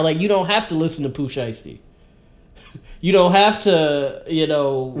kind of are. Like you don't have to listen to Pooh Shiesty. You don't have to,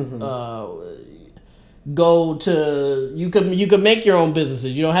 go to. You can make your own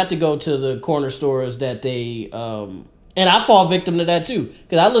businesses. You don't have to go to the corner stores that they. And I fall victim to that too,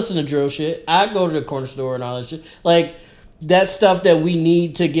 because I listen to drill shit. I go to the corner store and all that shit. Like that's stuff that we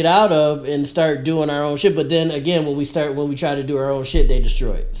need to get out of and start doing our own shit. But then again, when we try to do our own shit, they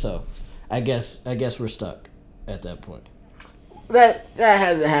destroy it. So I guess we're stuck at that point. That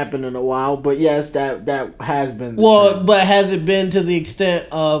hasn't happened in a while, but yes, that has been. But has it been to the extent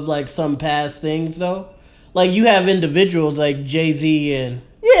of like some past things though? Like you have individuals like Jay-Z and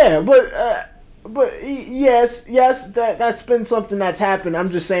but yes, that's been something that's happened.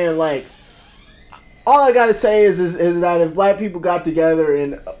 I'm just saying, like, all I gotta say is that if black people got together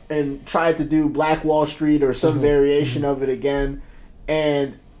and tried to do Black Wall Street or some variation of it again,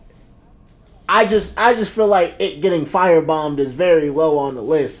 and I just feel like it getting firebombed is very low on the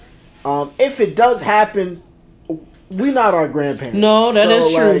list. If it does happen, we not our grandparents. No, that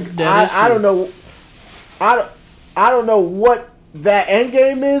is true. I don't know. I don't know what that end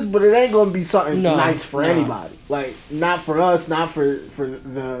game is, but it ain't gonna be something nice for anybody. Like not for us, not for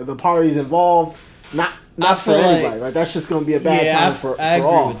the parties involved, not for anybody. Like that's just gonna be a bad time for I agree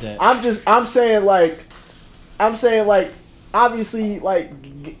all. With that. I'm saying like obviously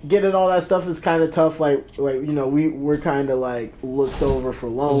like getting all that stuff is kind of tough. Like we're kind of like looked over for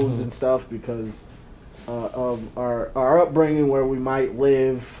loans and stuff because of our upbringing, where we might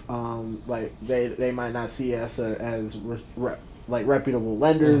live. Like they might not see us as like reputable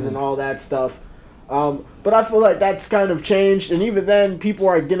lenders and all that stuff. But I feel like that's kind of changed, and even then, people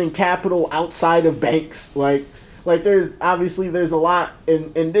are getting capital outside of banks. Like there's a lot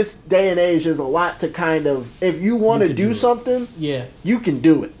in this day and age. There's a lot to kind of, if you want to do something, you can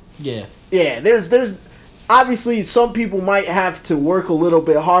do it. Yeah. There's obviously some people might have to work a little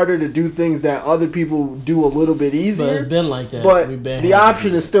bit harder to do things that other people do a little bit easier. But it's been like that. But the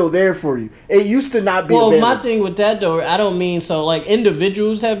option is still there for you. It used to not be available. My thing with that though, I don't mean so like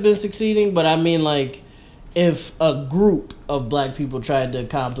individuals have been succeeding, but I mean like if a group of black people tried to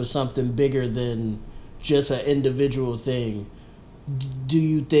accomplish something bigger than just an individual thing, do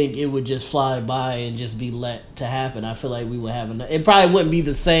you think it would just fly by and just be let to happen? I feel like we would have enough. It probably wouldn't be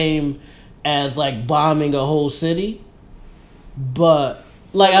the same as like bombing a whole city, but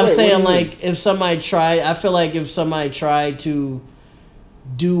like I'm saying, like if somebody tried, I feel like if somebody tried to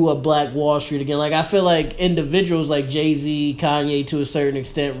do a Black Wall Street again, like I feel like individuals like Jay-Z, Kanye, to a certain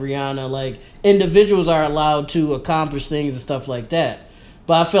extent, Rihanna, like individuals are allowed to accomplish things and stuff like that.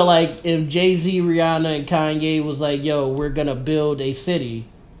 But I feel like if Jay-Z, Rihanna, and Kanye was like, yo, we're gonna build a city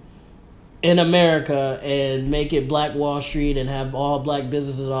in America and make it Black Wall Street and have all black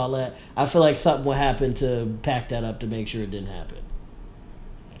businesses and all that, I feel like something would happen to pack that up to make sure it didn't happen.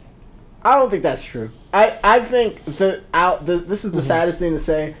 I don't think that's true. I think this is the saddest thing to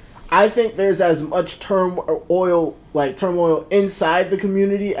say. I think there's as much turmoil inside the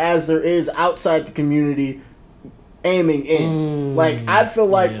community as there is outside the community aiming in. Like I feel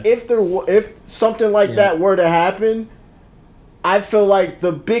like if something like that were to happen, I feel like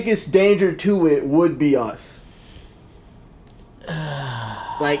the biggest danger to it would be us.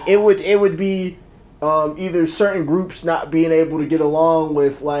 Like it would be either certain groups not being able to get along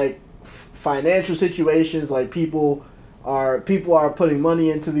with like financial situations, like people are putting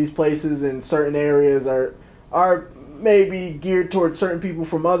money into these places, and certain areas are maybe geared towards certain people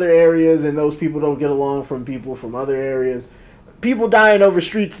from other areas, and those people don't get along from people from other areas. People dying over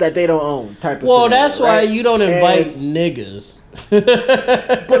streets that they don't own, type of. Well, scenario, that's why you don't invite niggas.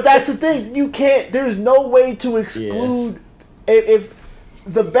 But that's the thing. You can't. There's no way to exclude if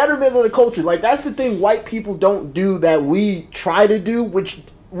the betterment of the culture. Like that's the thing. White people don't do that we try to do, which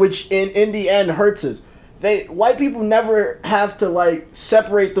in the end hurts us. White people never have to like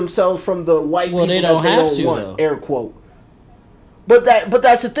separate themselves from the white people they that they don't want. Though. Air quote. But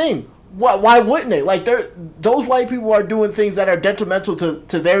that's the thing. Why wouldn't they? Like those white people are doing things that are detrimental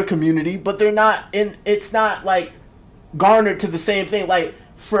to their community, but they're not in. It's not like garnered to the same thing. Like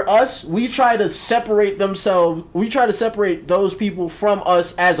for us, we try to separate themselves. We try to separate those people from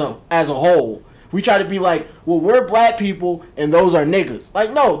us as a whole. We try to be like, well, we're black people and those are niggas.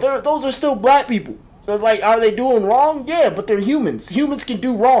 Like no, those are still black people. So like, are they doing wrong? Yeah, but they're humans. Humans can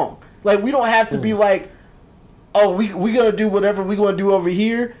do wrong. Like we don't have to be like, oh, we gonna do whatever we gonna do over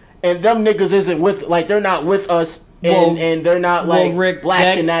here. And them niggas isn't with, like, they're not with us, and they're not, like, Rick,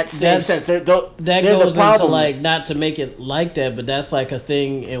 black in that same sense. That goes into, like, not to make it like that, but that's, like, a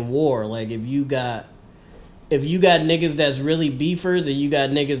thing in war. Like, if you got niggas that's really beefers and you got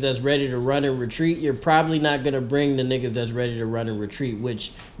niggas that's ready to run and retreat, you're probably not going to bring the niggas that's ready to run and retreat,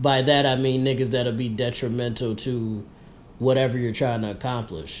 which, by that, I mean niggas that'll be detrimental to whatever you're trying to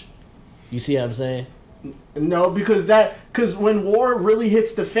accomplish. You see what I'm saying? No, because when war really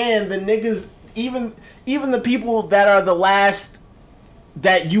hits the fan, the niggas, even the people that are the last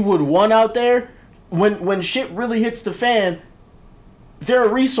that you would want out there, when shit really hits the fan, they're a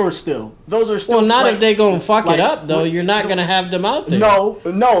resource still. Those are still. Well, not like, if they gonna fuck it up though. You're not gonna have them out there. No.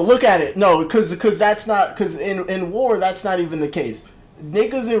 Look at it. No, because that's not, because in war that's not even the case.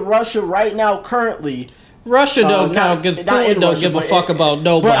 Niggas in Russia right now currently. Russia don't count because Putin don't give a fuck about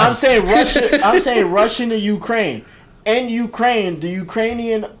nobody. But I'm saying Russia. I'm saying Russia to Ukraine. In Ukraine, the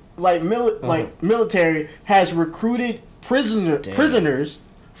Ukrainian military has recruited prisoners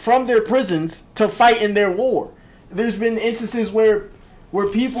from their prisons to fight in their war. There's been instances where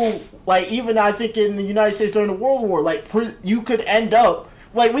people, like even I think in the United States during the World War, like you could end up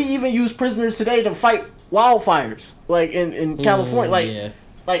like we even use prisoners today to fight wildfires, like in California,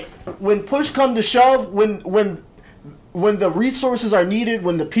 Like when push come to shove, when the resources are needed,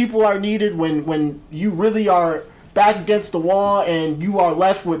 when the people are needed, when you really are back against the wall and you are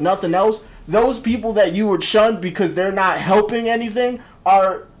left with nothing else, those people that you would shun because they're not helping anything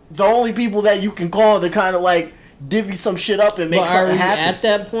are the only people that you can call to kind of like divvy some shit up and make something happen. At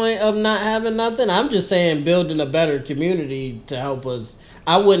that point of not having nothing, I'm just saying building a better community to help us.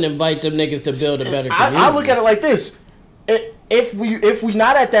 I wouldn't invite them niggas to build a better community. I look at it like this. If we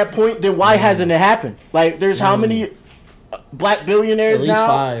not at that point, then why hasn't it happened? Like, there's how many black billionaires at least now?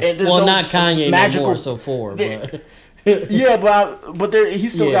 5. Well, not Kanye no more, so 4. But. Yeah, but he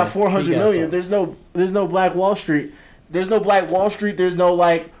still got 400 million. Some. There's no Black Wall Street. There's no Black Wall Street. There's no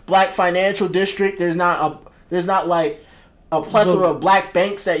like Black Financial District. There's not like a plethora of black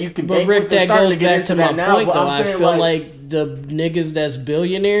banks that you can bank with. That goes back to my point, though. I feel like the niggas that's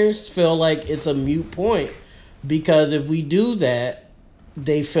billionaires feel like it's a moot point. Because if we do that,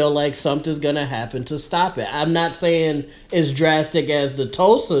 they feel like something's going to happen to stop it. I'm not saying it's drastic as the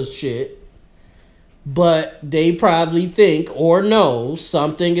Tulsa shit, but they probably think or know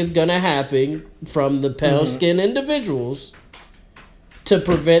something is going to happen from the pale-skinned individuals to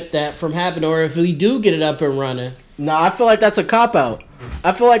prevent that from happening. Or if we do get it up and running. No, I feel like that's a cop-out.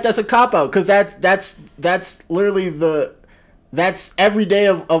 Because that's literally That's every day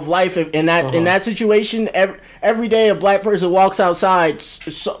of life. In that situation, every day a black person walks outside,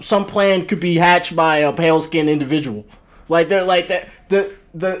 some plan could be hatched by a pale skinned individual. Like they're like that.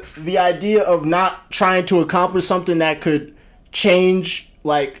 The idea of not trying to accomplish something that could change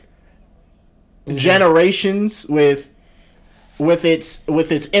like generations with its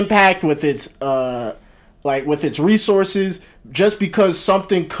impact, with its with its resources, just because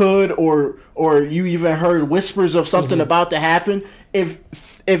something could or you even heard whispers of something about to happen. If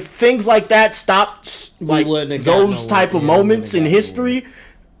things like that stopped, like those type of moments in history,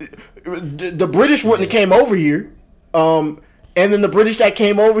 the British wouldn't have came over here. And then the British that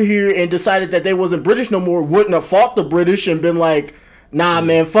came over here and decided that they wasn't British no more wouldn't have fought the British and been like, nah,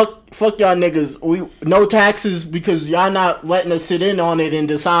 man, fuck y'all niggas. We no taxes because y'all not letting us sit in on it and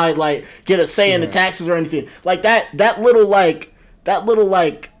decide, like, get a say in the taxes or anything. Like that little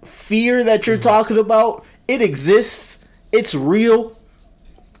fear that you're talking about, it exists. It's real.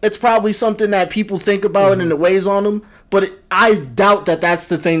 It's probably something that people think about and it weighs on them. But I doubt that that's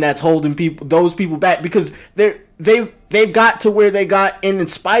the thing that's holding those people back, because they've got to where they got in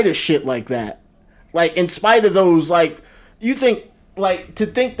spite of shit like that. Like, in spite of those, like, you think, like, to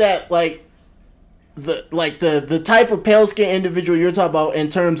think that, like, the type of pale skin individual you're talking about in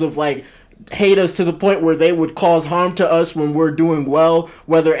terms of, like, hate us to the point where they would cause harm to us when we're doing well,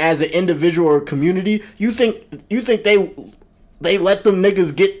 whether as an individual or a community, you think they let them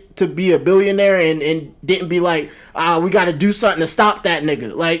niggas get to be a billionaire and didn't be like, we got to do something to stop that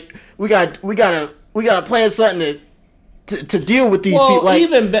nigga. Like, we gotta plan something to deal with these people. Like,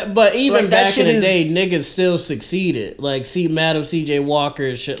 even like back in the day, niggas still succeeded. Like, see Madam C.J. Walker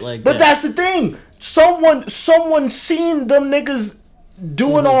and shit like that. But that's the thing. Someone seen them niggas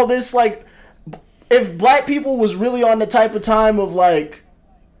doing all this. Like, if black people was really on the type of time of like,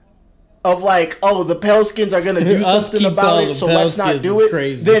 oh, the pale skins are gonna do something about it, so let's not do it.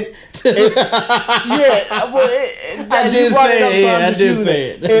 Crazy. Then, I did say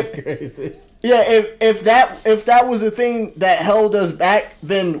it. That's crazy. Yeah, if that was the thing that held us back,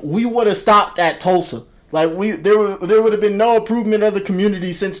 then we would have stopped at Tulsa. Like, there would have been no improvement of the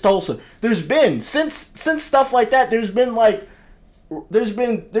community since Tulsa. There's been since stuff like that. There's been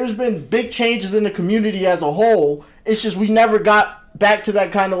big changes in the community as a whole. It's just we never got back to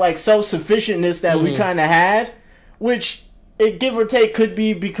that kind of like self-sufficientness that we kind of had, which it give or take could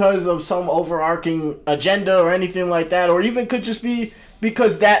be because of some overarching agenda or anything like that, or even could just be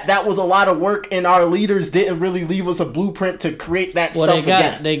because that was a lot of work and our leaders didn't really leave us a blueprint to create that stuff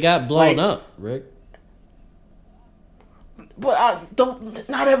again. They got blown up, Rick. But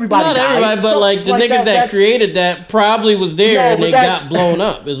not everybody died. But like the niggas that created that probably was there and they got blown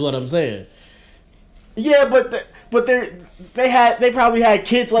up, is what I'm saying. Yeah, but they probably had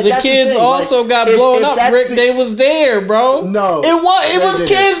kids. Like, the kids also got blown up, Rick. They was there, bro. No, it was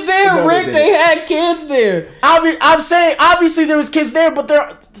kids there, no, Rick. They had kids there. I'm saying obviously there was kids there, but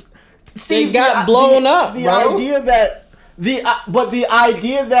they got blown up. The bro. idea that the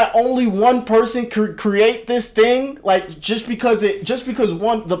idea that only one person could create this thing, like just because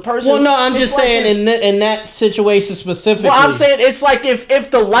the person. Well, no, I'm just saying in that situation specifically. Well, I'm saying it's like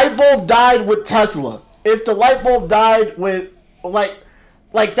if the light bulb died with Tesla. If the light bulb died with, like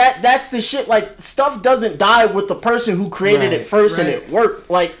that's the shit. Like, stuff doesn't die with the person who created it first and it worked.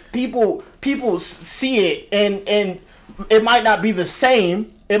 Like, people see it and it might not be the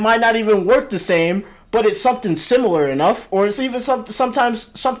same. It might not even work the same, but it's something similar enough, or it's even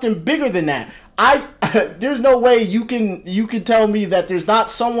sometimes something bigger than that. There's no way you can tell me that there's not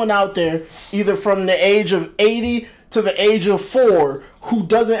someone out there, either from the age of 80 to the age of 4, who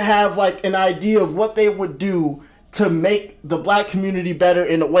doesn't have like an idea of what they would do to make the black community better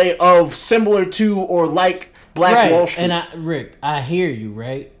in a way of similar to or like Black Wall Street. And Rick, I hear you,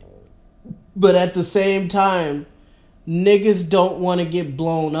 right? But at the same time, niggas don't want to get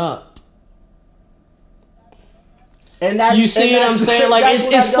blown up. And that's, you see what I'm saying? Like,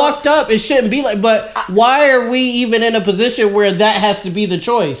 it's fucked up. It shouldn't be like. But why are we even in a position where that has to be the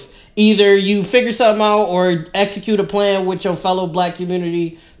choice? Either you figure something out or execute a plan with your fellow black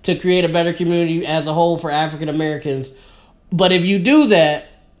community to create a better community as a whole for African Americans. But if you do that,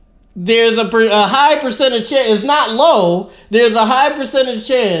 there's a high percentage chance, it's not low, there's a high percentage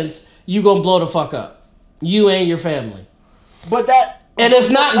chance you gonna blow the fuck up. You and your family. But that... And it's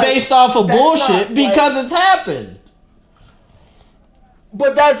not like, based off of bullshit because it's happened.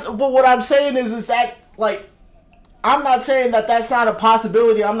 But what I'm saying is that, like, I'm not saying that that's not a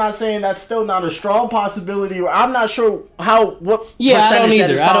possibility. I'm not saying that's still not a strong possibility. Or I'm not sure what. Yeah, I don't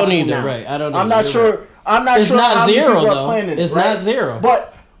either. Now. Right. I don't. I'm not sure. I'm not it's sure. Not how zero people though. Are planning it's right? not zero.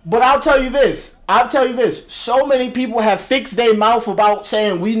 But But I'll tell you this. So many people have fixed their mouth about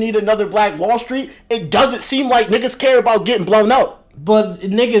saying we need another Black Wall Street. It doesn't seem like niggas care about getting blown up. But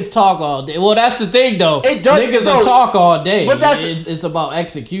niggas talk all day. Well, that's the thing, though. Niggas will talk all day. But it's about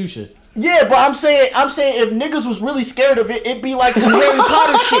execution. Yeah, but I'm saying if niggas was really scared of it, it'd be like some Harry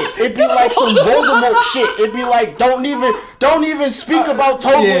Potter shit. It'd be like some Voldemort shit. It'd be like don't even speak about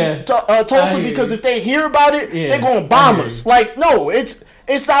Tulsa because if they hear about it, they're gonna bomb us. Like no, it's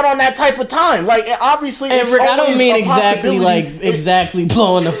not on that type of time. Like obviously, and Rick, I don't mean exactly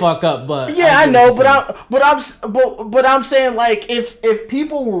blowing the fuck up, but yeah, I know. But I'm saying like if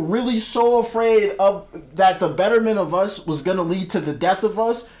people were really so afraid of that the betterment of us was gonna lead to the death of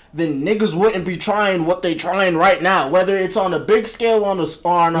us, then niggas wouldn't be trying what they trying right now, whether it's on a big scale or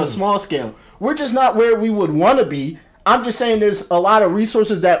on a small scale. We're just not where we would want to be. I'm just saying there's a lot of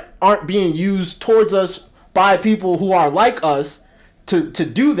resources that aren't being used towards us by people who are like us to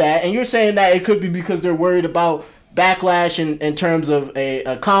do that. And you're saying that it could be because they're worried about backlash in terms of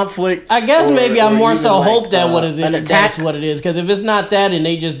a conflict. I guess maybe I more so like, hope that that's what it is. Because if it's not that and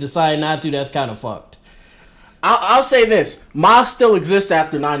they just decide not to, that's kind of fucked. I'll say this. Mosques still exist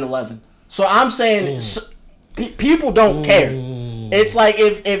after 9/11. So I'm saying people don't care. It's like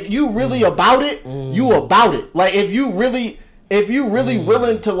if you really about it, you about it. Like if you really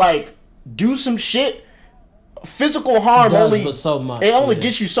willing to like do some shit, physical harm only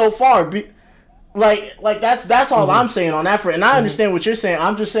gets you so far. Like that's all I'm saying on that front. And I understand what you're saying.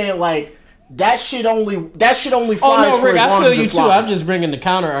 I'm just saying like that shit only flies. Oh no, Rick, I feel you too. I'm just bringing the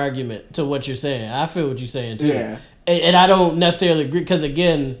counter argument to what you're saying. I feel what you're saying too. Yeah. And I don't necessarily agree because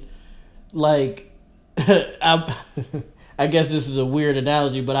again, like I guess this is a weird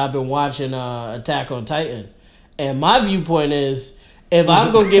analogy, but I've been watching Attack on Titan, and my viewpoint is if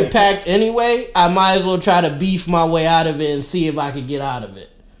I'm gonna get packed anyway, I might as well try to beef my way out of it and see if I can get out of it.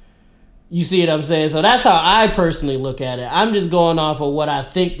 You see what I'm saying? So that's how I personally look at it. I'm just going off of what I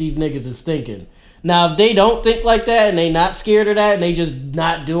think these niggas is thinking. Now, if they don't think like that and they not scared of that and they just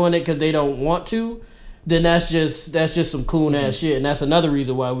not doing it because they don't want to, then that's just some cool ass shit. And that's another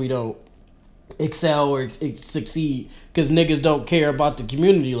reason why we don't excel or succeed because niggas don't care about the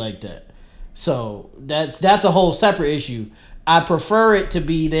community like that. So that's a whole separate issue. I prefer it to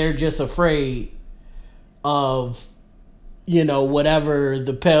be they're just afraid of, you know, whatever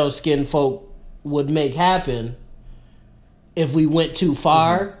the pale skinned folk would make happen if we went too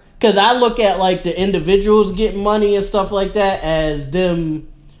far. Because I look at like the individuals getting money and stuff like that as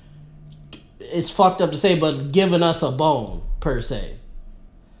them, it's fucked up to say, but giving us a bone per se.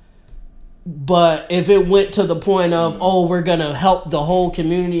 But if it went to the point of, oh, we're going to help the whole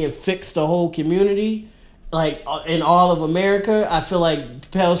community and fix the whole community, like in all of America, I feel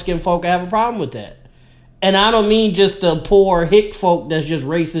like pale skinned folk have a problem with that. And I don't mean just the poor hick folk that's just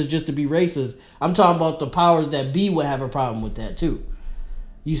racist just to be racist. I'm talking about the powers that be would have a problem with that too.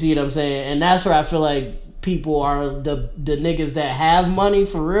 You see what I'm saying? And that's where I feel like people are, the niggas that have money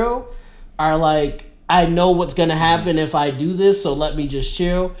for real are like, I know what's going to happen if I do this, so let me just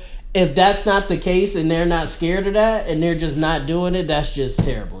chill. If that's not the case and they're not scared of that and they're just not doing it, that's just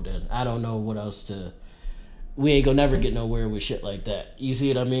terrible then. I don't know what else to... We ain't gonna never get nowhere with shit like that. You see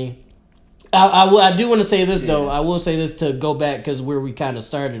what I mean? I do want to say this, though. I will say this to go back because where we kind of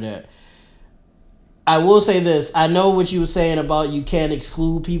started at. I will say this. I know what you were saying about you can't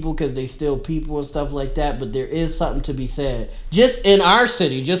exclude people because they still people and stuff like that, but there is something to be said. Just in our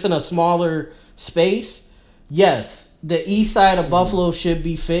city, just in a smaller space, yes, the east side of Buffalo should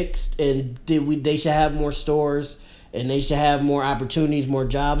be fixed and they should have more stores and they should have more opportunities, more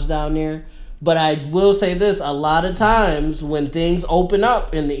jobs down there. But I will say this, a lot of times when things open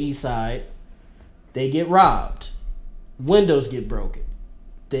up in the east side, they get robbed. Windows get broken.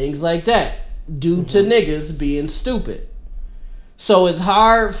 Things like that. Due to niggas being stupid. So it's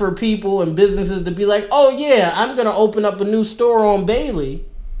hard for people and businesses to be like, oh yeah, I'm going to open up a new store on Bailey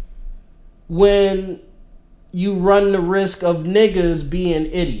when you run the risk of niggas being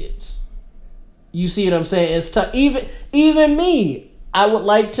idiots. You see what I'm saying? It's tough. Even me, I would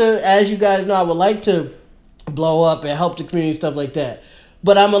like to, as you guys know, I would like to blow up and help the community and stuff like that.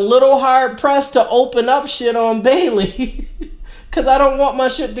 But I'm a little hard pressed to open up shit on Bailey because I don't want my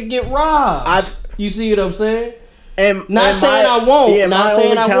shit to get robbed. You see what I'm saying? Not saying I won't.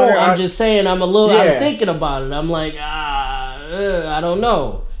 I'm just saying I'm a little. Yeah. I'm thinking about it. I'm like, I don't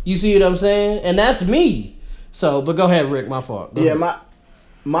know. You see what I'm saying? And that's me. So, but go ahead, Rick. My fault. Go ahead.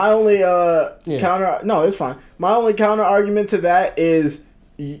 My only counter. No, it's fine. My only counter argument to that is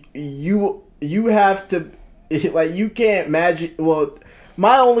you have to, like, you can't magic. Well,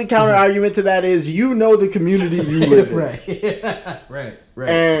 my only counter argument to that is, you know, the community you live in. Right.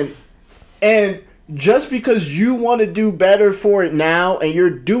 And just because you want to do better for it now and you're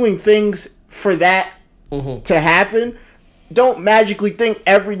doing things for that to happen, don't magically think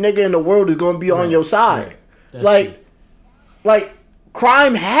every nigga in the world is going to be on your side. Right. Like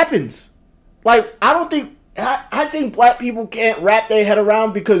crime happens. Like, I think black people can't wrap their head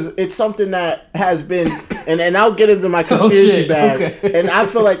around, because it's something that has been, and I'll get into my conspiracy bag, okay. And I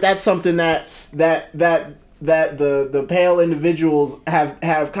feel like that's something that the pale individuals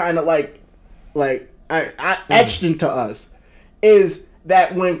have kind of like etched into us, is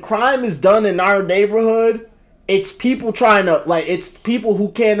that when crime is done in our neighborhood, it's people trying to, like, it's people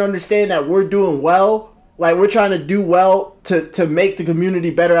who can't understand that we're doing well, like we're trying to do well to make the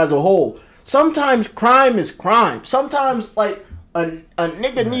community better as a whole. Sometimes crime is crime. Sometimes, like, a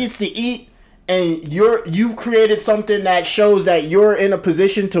nigga needs to eat, and you've created something that shows that you're in a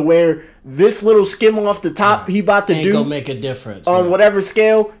position to where this little skim off the top he about to do gonna make a difference on whatever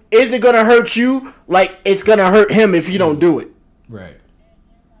scale. Is it gonna hurt you like it's gonna hurt him if you don't do it? Right.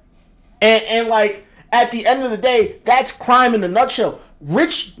 And like, at the end of the day, that's crime in a nutshell.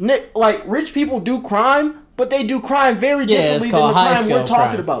 Rich people do crime, but they do crime very differently than the crime we're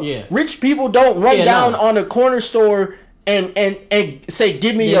talking about. Yeah. Rich people don't run down on a corner store and say,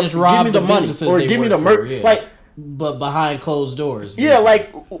 give me the money, or give me the merch. Yeah. Like, but behind closed doors. Yeah,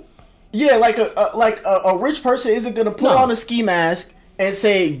 like a rich person isn't gonna put on a ski mask and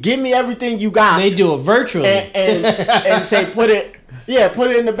say, give me everything you got. They do it virtually and say, put it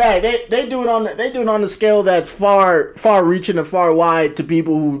in the bag. They do it on the scale that's far reaching and far wide to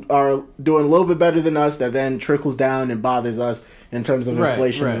people who are doing a little bit better than us, that then trickles down and bothers us in terms of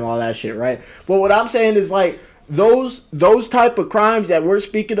inflation and all that shit, right? But what I'm saying is, like, those type of crimes that we're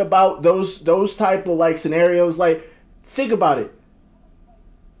speaking about, those type of, like, scenarios, like, think about it.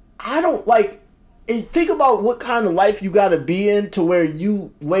 Think about what kind of life you gotta be in to where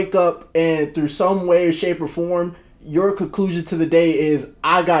you wake up and through some way or shape or form, your conclusion to the day is,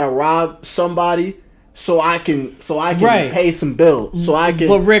 I gotta rob somebody so I can pay some bills. So I can.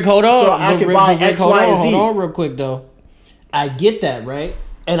 But Rick, hold on. So I can buy X, Y, and Z. Hold on, real quick though. I get that, right?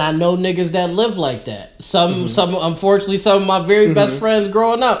 And I know niggas that live like that. Some unfortunately, some of my very best friends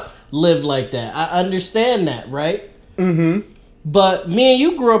growing up live like that. I understand that, right? Mm-hmm. But me and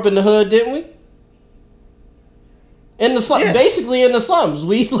you grew up in the hood, didn't we? In the basically in the slums.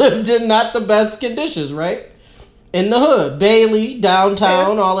 We lived in not the best conditions, right? In the hood, Bailey,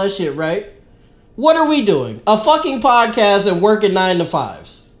 downtown, all that shit, right? What are we doing? A fucking podcast and working 9 to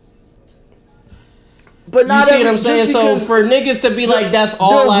 5s. But not, you see what I'm saying? So for niggas to be like, that's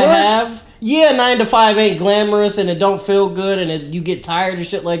all I have. Yeah, 9 to 5 ain't glamorous and it don't feel good and you get tired and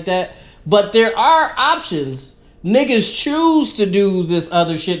shit like that. But there are options. Niggas choose to do this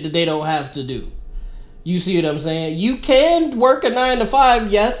other shit that they don't have to do. You see what I'm saying? You can work a 9 to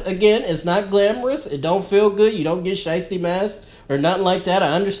 5. Yes, again, it's not glamorous. It don't feel good. You don't get shiesty masked or nothing like that. I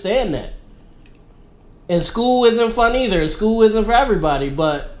understand that. And school isn't fun either. School isn't for everybody.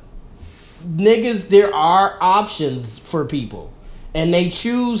 But niggas, there are options for people. And they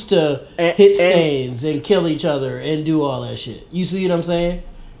choose to hit stains and kill each other and do all that shit. You see what I'm saying?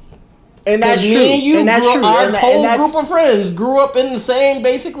 And that's true. Me and you, our whole group of friends grew up in the same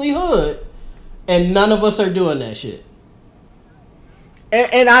basically hood. And none of us are doing that shit.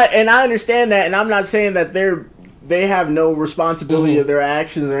 And I understand that, and I'm not saying that they have no responsibility of their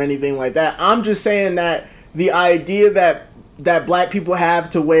actions or anything like that. I'm just saying that the idea that black people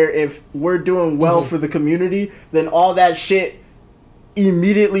have to where if we're doing well for the community, then all that shit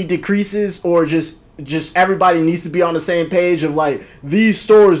immediately decreases, or just everybody needs to be on the same page of, like, these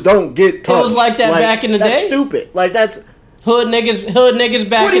stores don't get touched. It was like that back in the day. That's stupid. Like, that's Hood niggas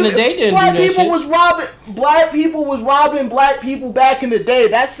back in the day didn't black do that people shit. Black people was robbing black people back in the day.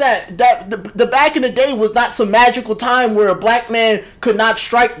 That's the back in the day was not some magical time where a black man could not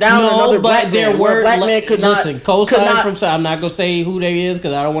strike down another black man. I'm not gonna say who they is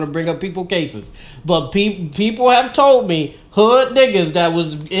because I don't want to bring up people cases. But people have told me hood niggas that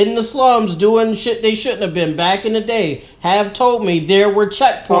was in the slums doing shit they shouldn't have been back in the day have told me there were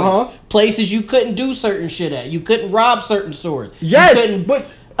checkpoints, places you couldn't do certain shit at. You couldn't rob certain stores. Yes, you couldn't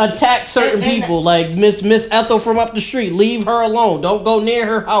attack certain people, like Miss Ethel from up the street. Leave her alone. Don't go near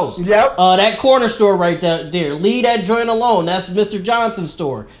her house. Yep. That corner store right there. Leave that joint alone. That's Mr. Johnson's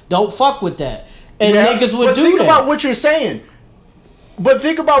store. Don't fuck with that. And niggas would do that. Think about what you're saying. But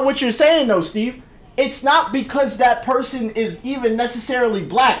think about what you're saying, though, Steve. It's not because that person is even necessarily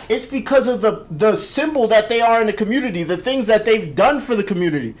black. It's because of the symbol that they are in the community, the things that they've done for the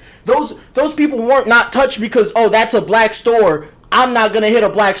community. Those people weren't not touched because, oh, that's a black store. I'm not going to hit a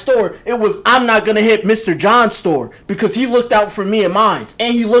black store. It was, I'm not going to hit Mr. John's store because he looked out for me and mine.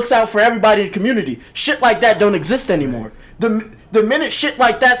 And he looks out for everybody in the community. Shit like that don't exist anymore. The minute shit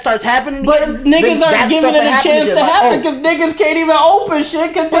like that starts happening, but niggas aren't giving it a chance to happen because niggas can't even open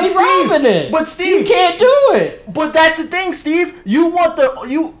shit because they robbing it. But Steve, you can't do it. But that's the thing, Steve. You want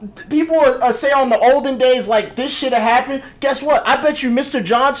people say on the olden days like this should have happened. Guess what? I bet you Mr.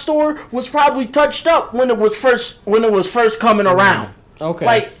 John's store was probably touched up when it was first coming around. Okay.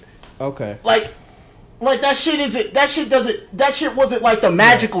 Like that shit wasn't like the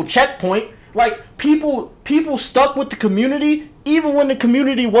magical checkpoint. Like people stuck with the community even when the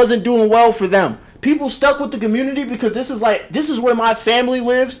community wasn't doing well for them. People stuck with the community because this is where my family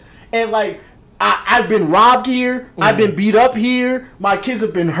lives, and like I've been robbed here, I've been beat up here, my kids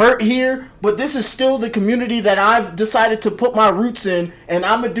have been hurt here, but this is still the community that I've decided to put my roots in, and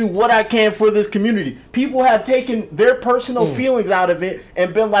I'm gonna do what I can for this community. People have taken their personal feelings out of it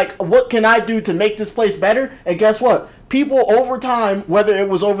and been like, what can I do to make this place better? And guess what? People over time, whether it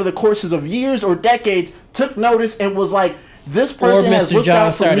was over the courses of years or decades, took notice and was like, this person has looked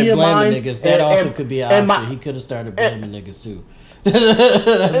out for me and mine. Niggas. That also could be an option. He could have started blaming niggas too.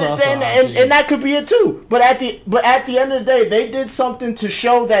 and that could be it too. But at the end of the day, they did something to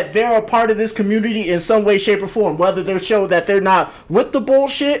show that they're a part of this community in some way, shape, or form. Whether they show that they're not with the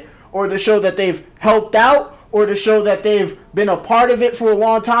bullshit, or to show that they've helped out, or to show that they've been a part of it for a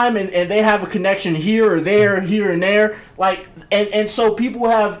long time and they have a connection here or there, here and there. Like and so people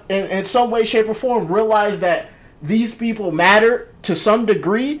have in some way, shape, or form realized that these people matter to some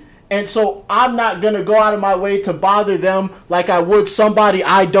degree, and so I'm not going to go out of my way to bother them like I would somebody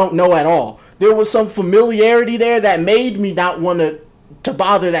I don't know at all. There was some familiarity there that made me not want to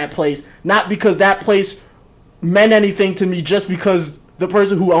bother that place, not because that place meant anything to me, just because the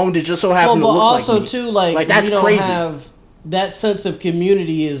person who owned it just so happened to look like me. But also, too, like that's we don't crazy. Have, that sense of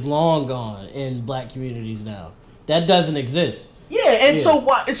community is long gone in black communities now. That doesn't exist. Yeah, and so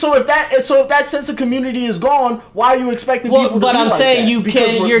if that sense of community is gone, why are you expecting people to But be I'm like saying that?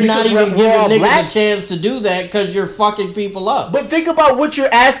 you're not even giving niggas black? a chance to do that because you're fucking people up. But think about what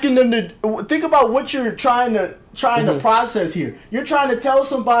you're asking them to. Think about what you're trying to process here. You're trying to tell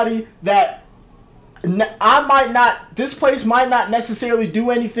somebody that this place might not necessarily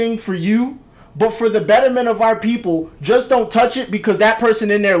do anything for you, but for the betterment of our people, just don't touch it because that person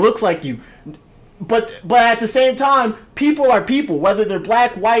in there looks like you. But at the same time, people are people, whether they're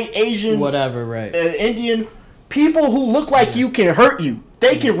black, white, Asian, whatever, right? Indian. People who look like you can hurt you.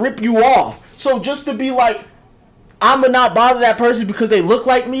 They can rip you off. So just to be like, I'm gonna not bother that person because they look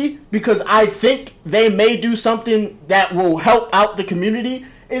like me, because I think they may do something that will help out the community.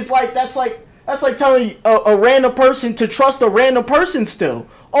 It's like that's like telling a random person to trust a random person still.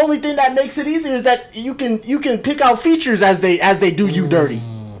 Only thing that makes it easier is that you can pick out features as they do you dirty.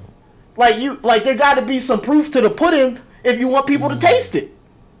 Like there got to be some proof to the pudding if you want people to taste it.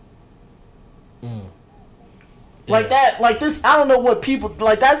 Like that, like this. I don't know what people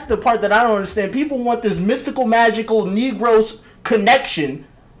like. That's the part that I don't understand. People want this mystical, magical Negroes connection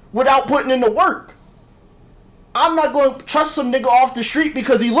without putting in the work. I'm not going to trust some nigga off the street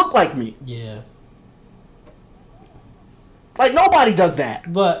because he looked like me. Yeah. Like nobody does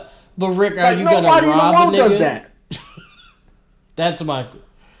that. But Rick, are you gonna rob a nigga? Nobody in the world does that. That's my.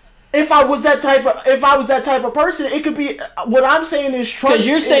 If I was that type of person, it could be. What I'm saying is trust. Because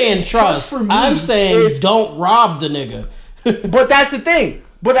you're saying trust. For me, I'm saying don't rob the nigga. But that's the thing.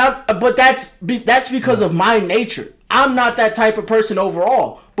 But that's because of my nature. I'm not that type of person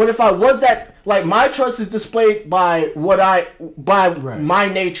overall. But if I was that, like, my trust is displayed by my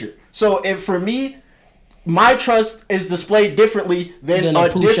nature. So if for me, my trust is displayed differently than a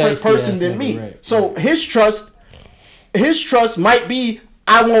different person than me. Right. So his trust might be,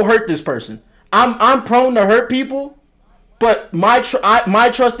 I won't hurt this person. I'm prone to hurt people, but my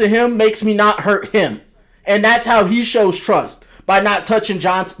trust in him makes me not hurt him, and that's how he shows trust, by not touching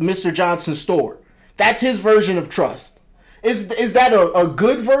Mr. Johnson's store. That's his version of trust. Is that a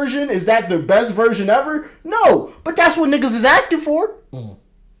good version? Is that the best version ever? No, but that's what niggas is asking for.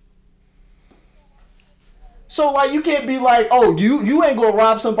 So like you can't be like, oh, you ain't gonna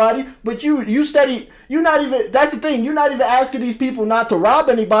rob somebody, but you steady. You're not even. That's the thing. You're not even asking these people not to rob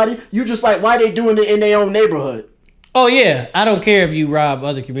anybody. You just like, why they doing it in their own neighborhood? Oh yeah, I don't care if you rob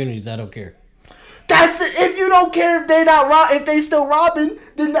other communities. I don't care. If you don't care if they not if they still robbing,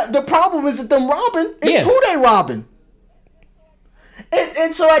 then the problem isn't them robbing. It's who they robbing.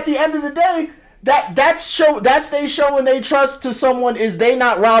 And so at the end of the day, that's they showing they trust to someone is they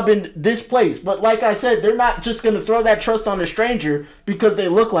not robbing this place. But like I said, they're not just gonna throw that trust on a stranger because they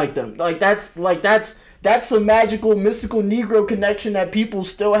look like them. That's that's a magical, mystical Negro connection that people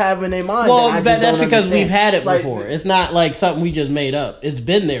still have in their mind. Well, that that's because understand. we've had it Like, before. It's not like something we just made up. It's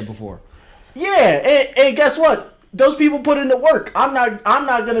been there before. Yeah, and guess what? Those people put in the work. I'm not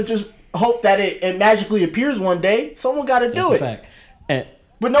gonna just hope that it magically appears one day. Someone got to do That's it. a fact. And,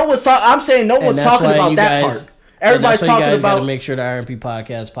 But I'm saying no one's talking about that part. Everybody's talking you guys about. Gotta make sure the RMP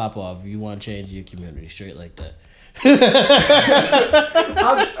podcast pop off if you want to change your community straight like that. At the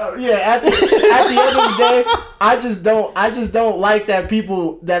end of the day, I just don't like that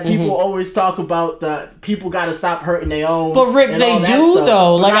people always talk about the people got to stop hurting their own. But Rick, they do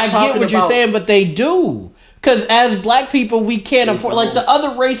though. Like I get what you're saying, but they do. Because as black people, we can't afford. Like the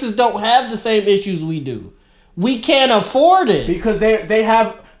other races don't have the same issues we do. We can't afford it because they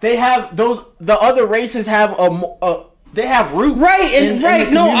have those. The other races have they have roots. Right, and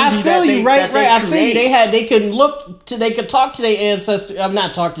right. No, I feel you. Right. I feel you. They could talk to their ancestors. I'm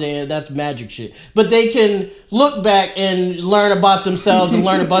not talk to their. That's magic shit. But they can look back and learn about themselves and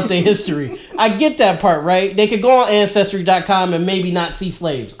learn about their history. I get that part, right? They could go on Ancestry.com and maybe not see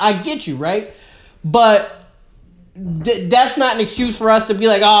slaves. I get you, right? But that's not an excuse for us to be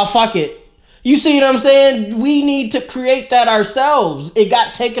like, oh, fuck it. You see what I'm saying? We need to create that ourselves. It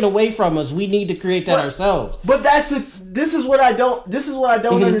got taken away from us. We need to create that ourselves. But this is what I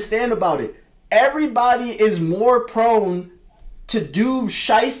don't understand about it. Everybody is more prone to do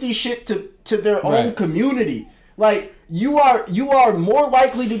shiesty shit to their own community. Like you are more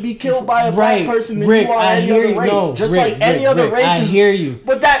likely to be killed by a black person than you are any other race. No, just Rick, like any other race. I hear you.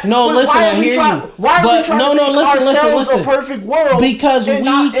 But that I hear you. Why are we trying to make ourselves a perfect world? Because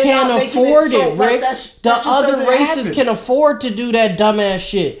we can't afford it, Rick. The other races happen. can afford to do that dumbass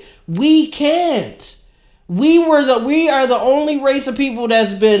shit. We can't. We are the only race of people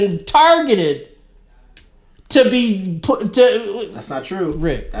that's been targeted to be put to. That's not true,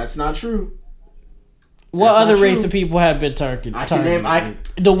 Rick. That's not true. What other race of people have been targeted?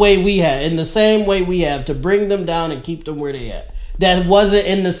 The way we have, in the same way we have, to bring them down and keep them where they at. That wasn't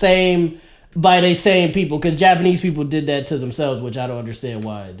in the same by the same people, because Japanese people did that to themselves, which I don't understand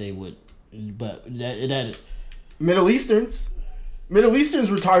why they would. But that Middle Easterns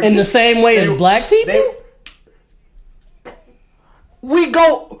were targeted in the same way as black people. We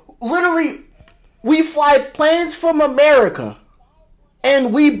fly planes from America,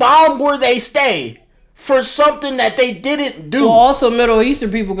 and we bomb where they stay. For something that they didn't do. Well, also Middle Eastern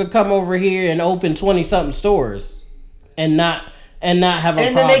people could come over here and open 20-something stores, and not have a problem.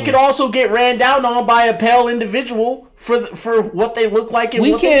 And then they could also get ran down on by a pale individual for what they look like and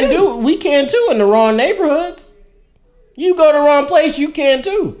we can too in the wrong neighborhoods. You go to the wrong place, you can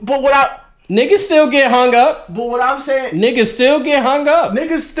too. But niggas still get hung up. But what I'm saying, niggas still get hung up.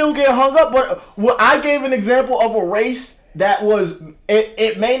 But what I gave an example of a race that was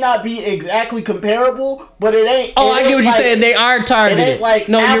it may not be exactly comparable, but it ain't. I get what you're saying. They are targeted. It ain't like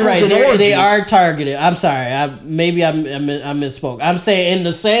no, you're right. They are oranges. targeted. I'm sorry. I misspoke. I'm saying in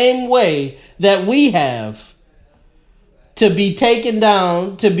the same way that we have to be taken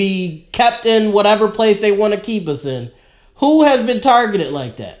down, to be kept in whatever place they want to keep us in. Who has been targeted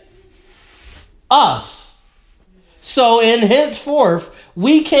like that? Us. So in henceforth,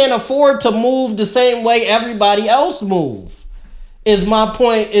 we can't afford to move the same way everybody else move. Is my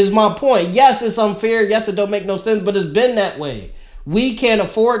point. Yes, it's unfair. Yes, it don't make no sense, but it's been that way. We can't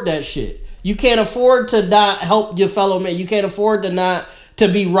afford that shit. You can't afford to not help your fellow man. You can't afford to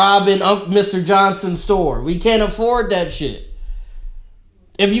be robbing Mr. Johnson's store. We can't afford that shit.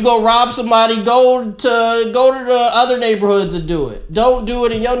 If you go rob somebody, go to the other neighborhoods and do it. Don't do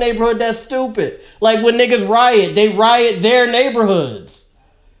it in your neighborhood. That's stupid. Like when niggas riot, they riot their neighborhoods.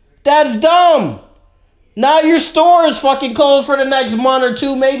 That's dumb. Now your store is fucking closed for the next month or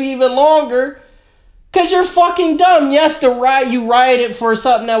two, maybe even longer. Cause you're fucking dumb. Yes, you rioted for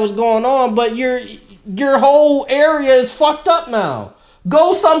something that was going on, but your whole area is fucked up now.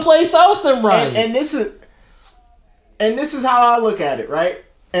 Go someplace else and riot. And this is how I look at it, right?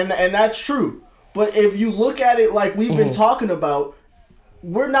 And that's true. But if you look at it like we've been talking about,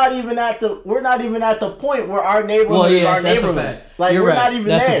 we're not even at the point where our neighborhood is our neighborhood. Like we're not even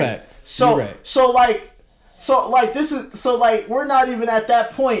there. That's a fact. So we're not even at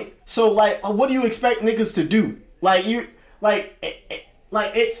that point. So like, what do you expect niggas to do?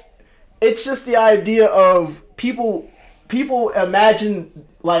 It's just the idea of people imagine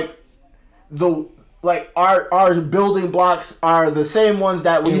our building blocks are the same ones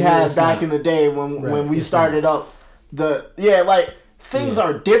that we had back in the day when we started up things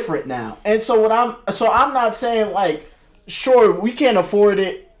are different now. And so I'm not saying like, sure, we can't afford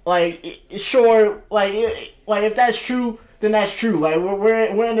it. Like, sure, like if that's true, then that's true. Like we're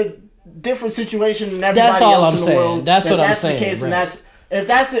in different situation than everybody That's all else I'm in the saying. world. That's what I'm that's saying, the case, right. and if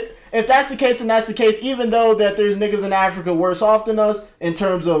that's it. If that's the case, and that's the case, even though that there's niggas in Africa worse off than us in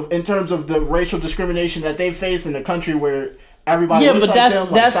terms of the racial discrimination that they face in a country where everybody Yeah, looks but like that's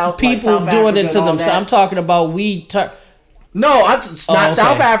them, like that's people South doing Africa it to and all them. that. I'm talking about No, it's not okay.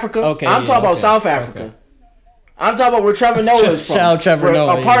 South Africa. Okay, I'm yeah, talking about okay, South Africa. okay. I'm talking about where Trevor Noah is from. Shout out Trevor where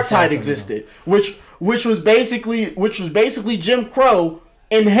Noah, yeah, shout out apartheid Trevor existed, which was basically Jim Crow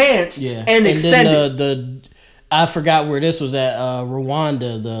enhanced and extended. Then I forgot where this was at.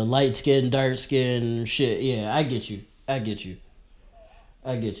 Rwanda, the light skin, dark skin shit. Yeah, I get you.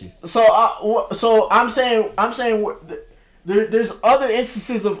 So I'm saying there's other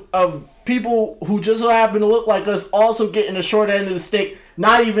instances of people who just so happen to look like us also getting the short end of the stick,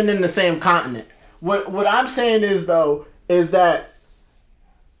 not even in the same continent. What I'm saying is that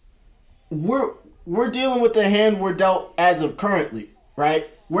we're dealing with the hand we're dealt as of currently, right?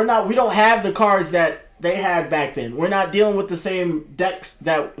 We don't have the cards that they had back then. We're not dealing with the same decks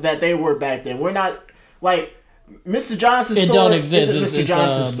that they were back then. We're not like Mr. Johnson's store. It don't exist. Isn't Mr.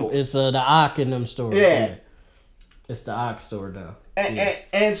 Johnson's store. It's the Ock in them stores. Yeah. It's the Ock store though.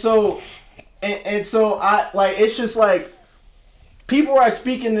 And so I like it's just like people are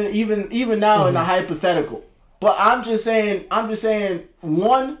speaking even now in the hypothetical. But I'm just saying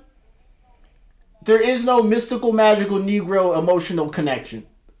one, there is no mystical magical Negro emotional connection.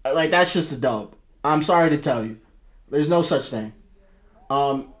 Like that's just a dub. I'm sorry to tell you. There's no such thing.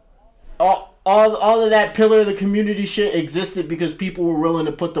 All of that pillar of the community shit existed because people were willing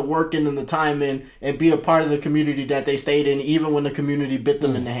to put the work in and the time in and be a part of the community that they stayed in, even when the community bit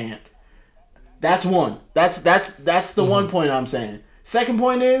them in the hand. That's one. That's the one point I'm saying. Second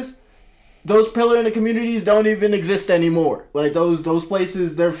point is those pillar in the communities don't even exist anymore. Like those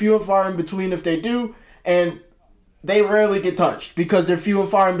places, they're few and far in between if they do, and they rarely get touched because they're few and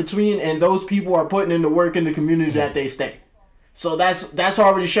far in between, and those people are putting in the work in the community that they stay. So that's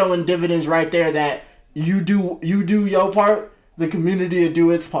already showing dividends right there that you do your part, the community will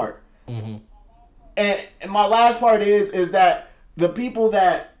do its part. Mm-hmm. And my last part is that the people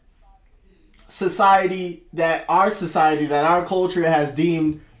that our society, that our culture has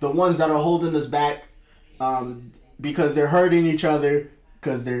deemed the ones that are holding us back, because they're hurting each other,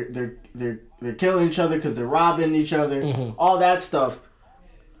 because they're killing each other, because they're robbing each other, all that stuff.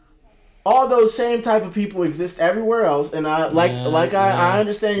 All those same type of people exist everywhere else, and I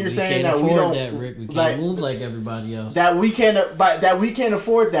understand you're saying that we don't that, Rick. We can't move like everybody else. That we can't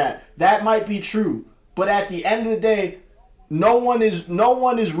afford that. That might be true, but at the end of the day, no one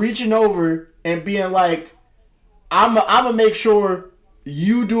is reaching over and being like, I'm gonna make sure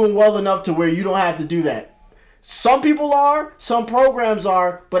you doing well enough to where you don't have to do that. Some people are, some programs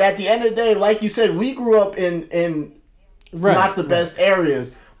are, but at the end of the day, like you said, we grew up in not the best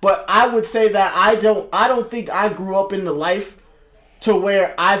areas. But I would say that I don't think I grew up in the life to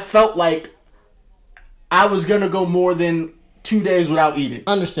where I felt like I was gonna go more than 2 days without eating.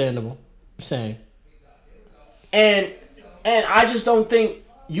 Understandable. Same. And I just don't think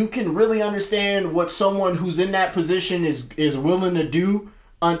you can really understand what someone who's in that position is willing to do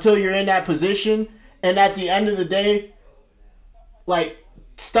until you're in that position. And at the end of the day, like,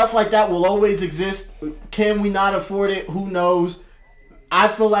 stuff like that will always exist. Can we not afford it? Who knows? I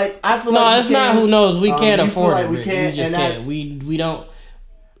feel like no, it's not who knows. We can't afford it. We can't. We just can't. We don't.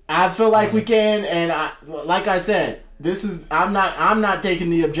 I feel like we can, and like I said, I'm not taking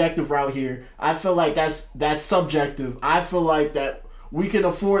the objective route here. I feel like that's subjective. I feel like that we can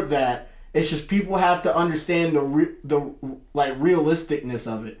afford that. It's just people have to understand the realisticness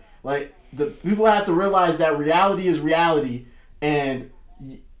of it. Like the people have to realize that reality is reality, and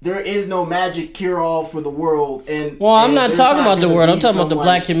there is no magic cure-all for the world. And I'm not talking about the world. I'm talking about the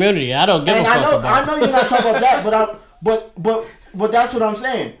black community. I don't give a fuck about. I know you're not talking about that, but that's what I'm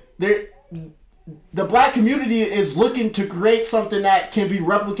saying. The black community is looking to create something that can be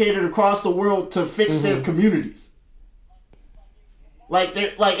replicated across the world to fix their communities. Like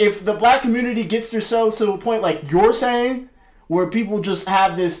if the black community gets themselves to a point like you're saying, where people just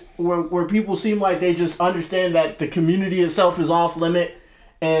have this, where people seem like they just understand that the community itself is off limit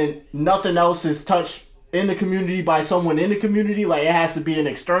and nothing else is touched in the community by someone in the community, like it has to be an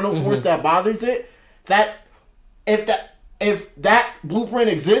external force that bothers it. If that blueprint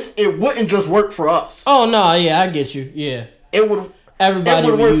exists, it wouldn't just work for us. Oh no, yeah, I get you. Yeah, it would. Everybody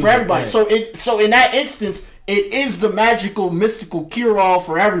it would work for everybody. Right. So in that instance, it is the magical, mystical cure-all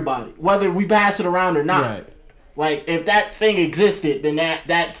for everybody, whether we pass it around or not. Right. Like if that thing existed, then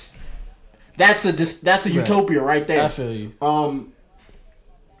that's a utopia right there. I feel you.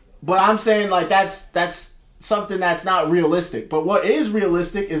 But I'm saying like that's something that's not realistic. But what is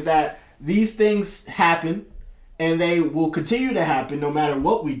realistic is that these things happen, and they will continue to happen no matter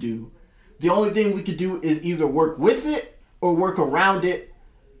what we do. The only thing we could do is either work with it or work around it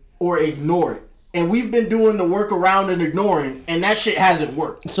or ignore it. And we've been doing the work around and ignoring, and that shit hasn't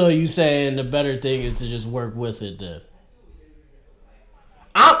worked. So you saying the better thing is to just work with it then?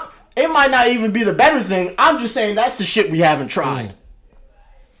 It might not even be the better thing. I'm just saying that's the shit we haven't tried.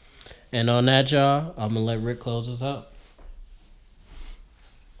 And on that, y'all, I'm going to let Rick close us out.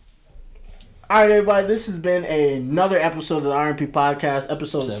 All right, everybody. This has been another episode of the RMP Podcast,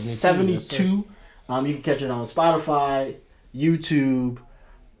 episode 72. You can catch it on Spotify, YouTube,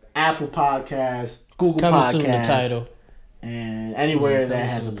 Apple Podcasts, Google Coming Podcasts. soon, the title. And anywhere that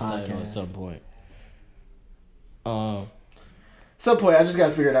has a podcast. At some point. Some point, I just got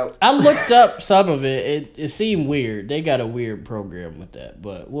to figure it out. I looked up some of it. It seemed weird. They got a weird program with that,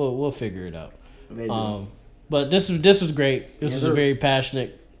 but we'll figure it out. They do. But this was great. This was a very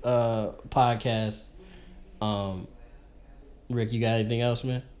passionate podcast. Rick, you got anything else,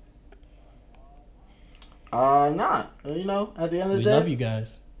 man? Nah. You know, at the end of the day, we love you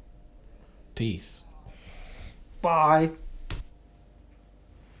guys. Peace. Bye.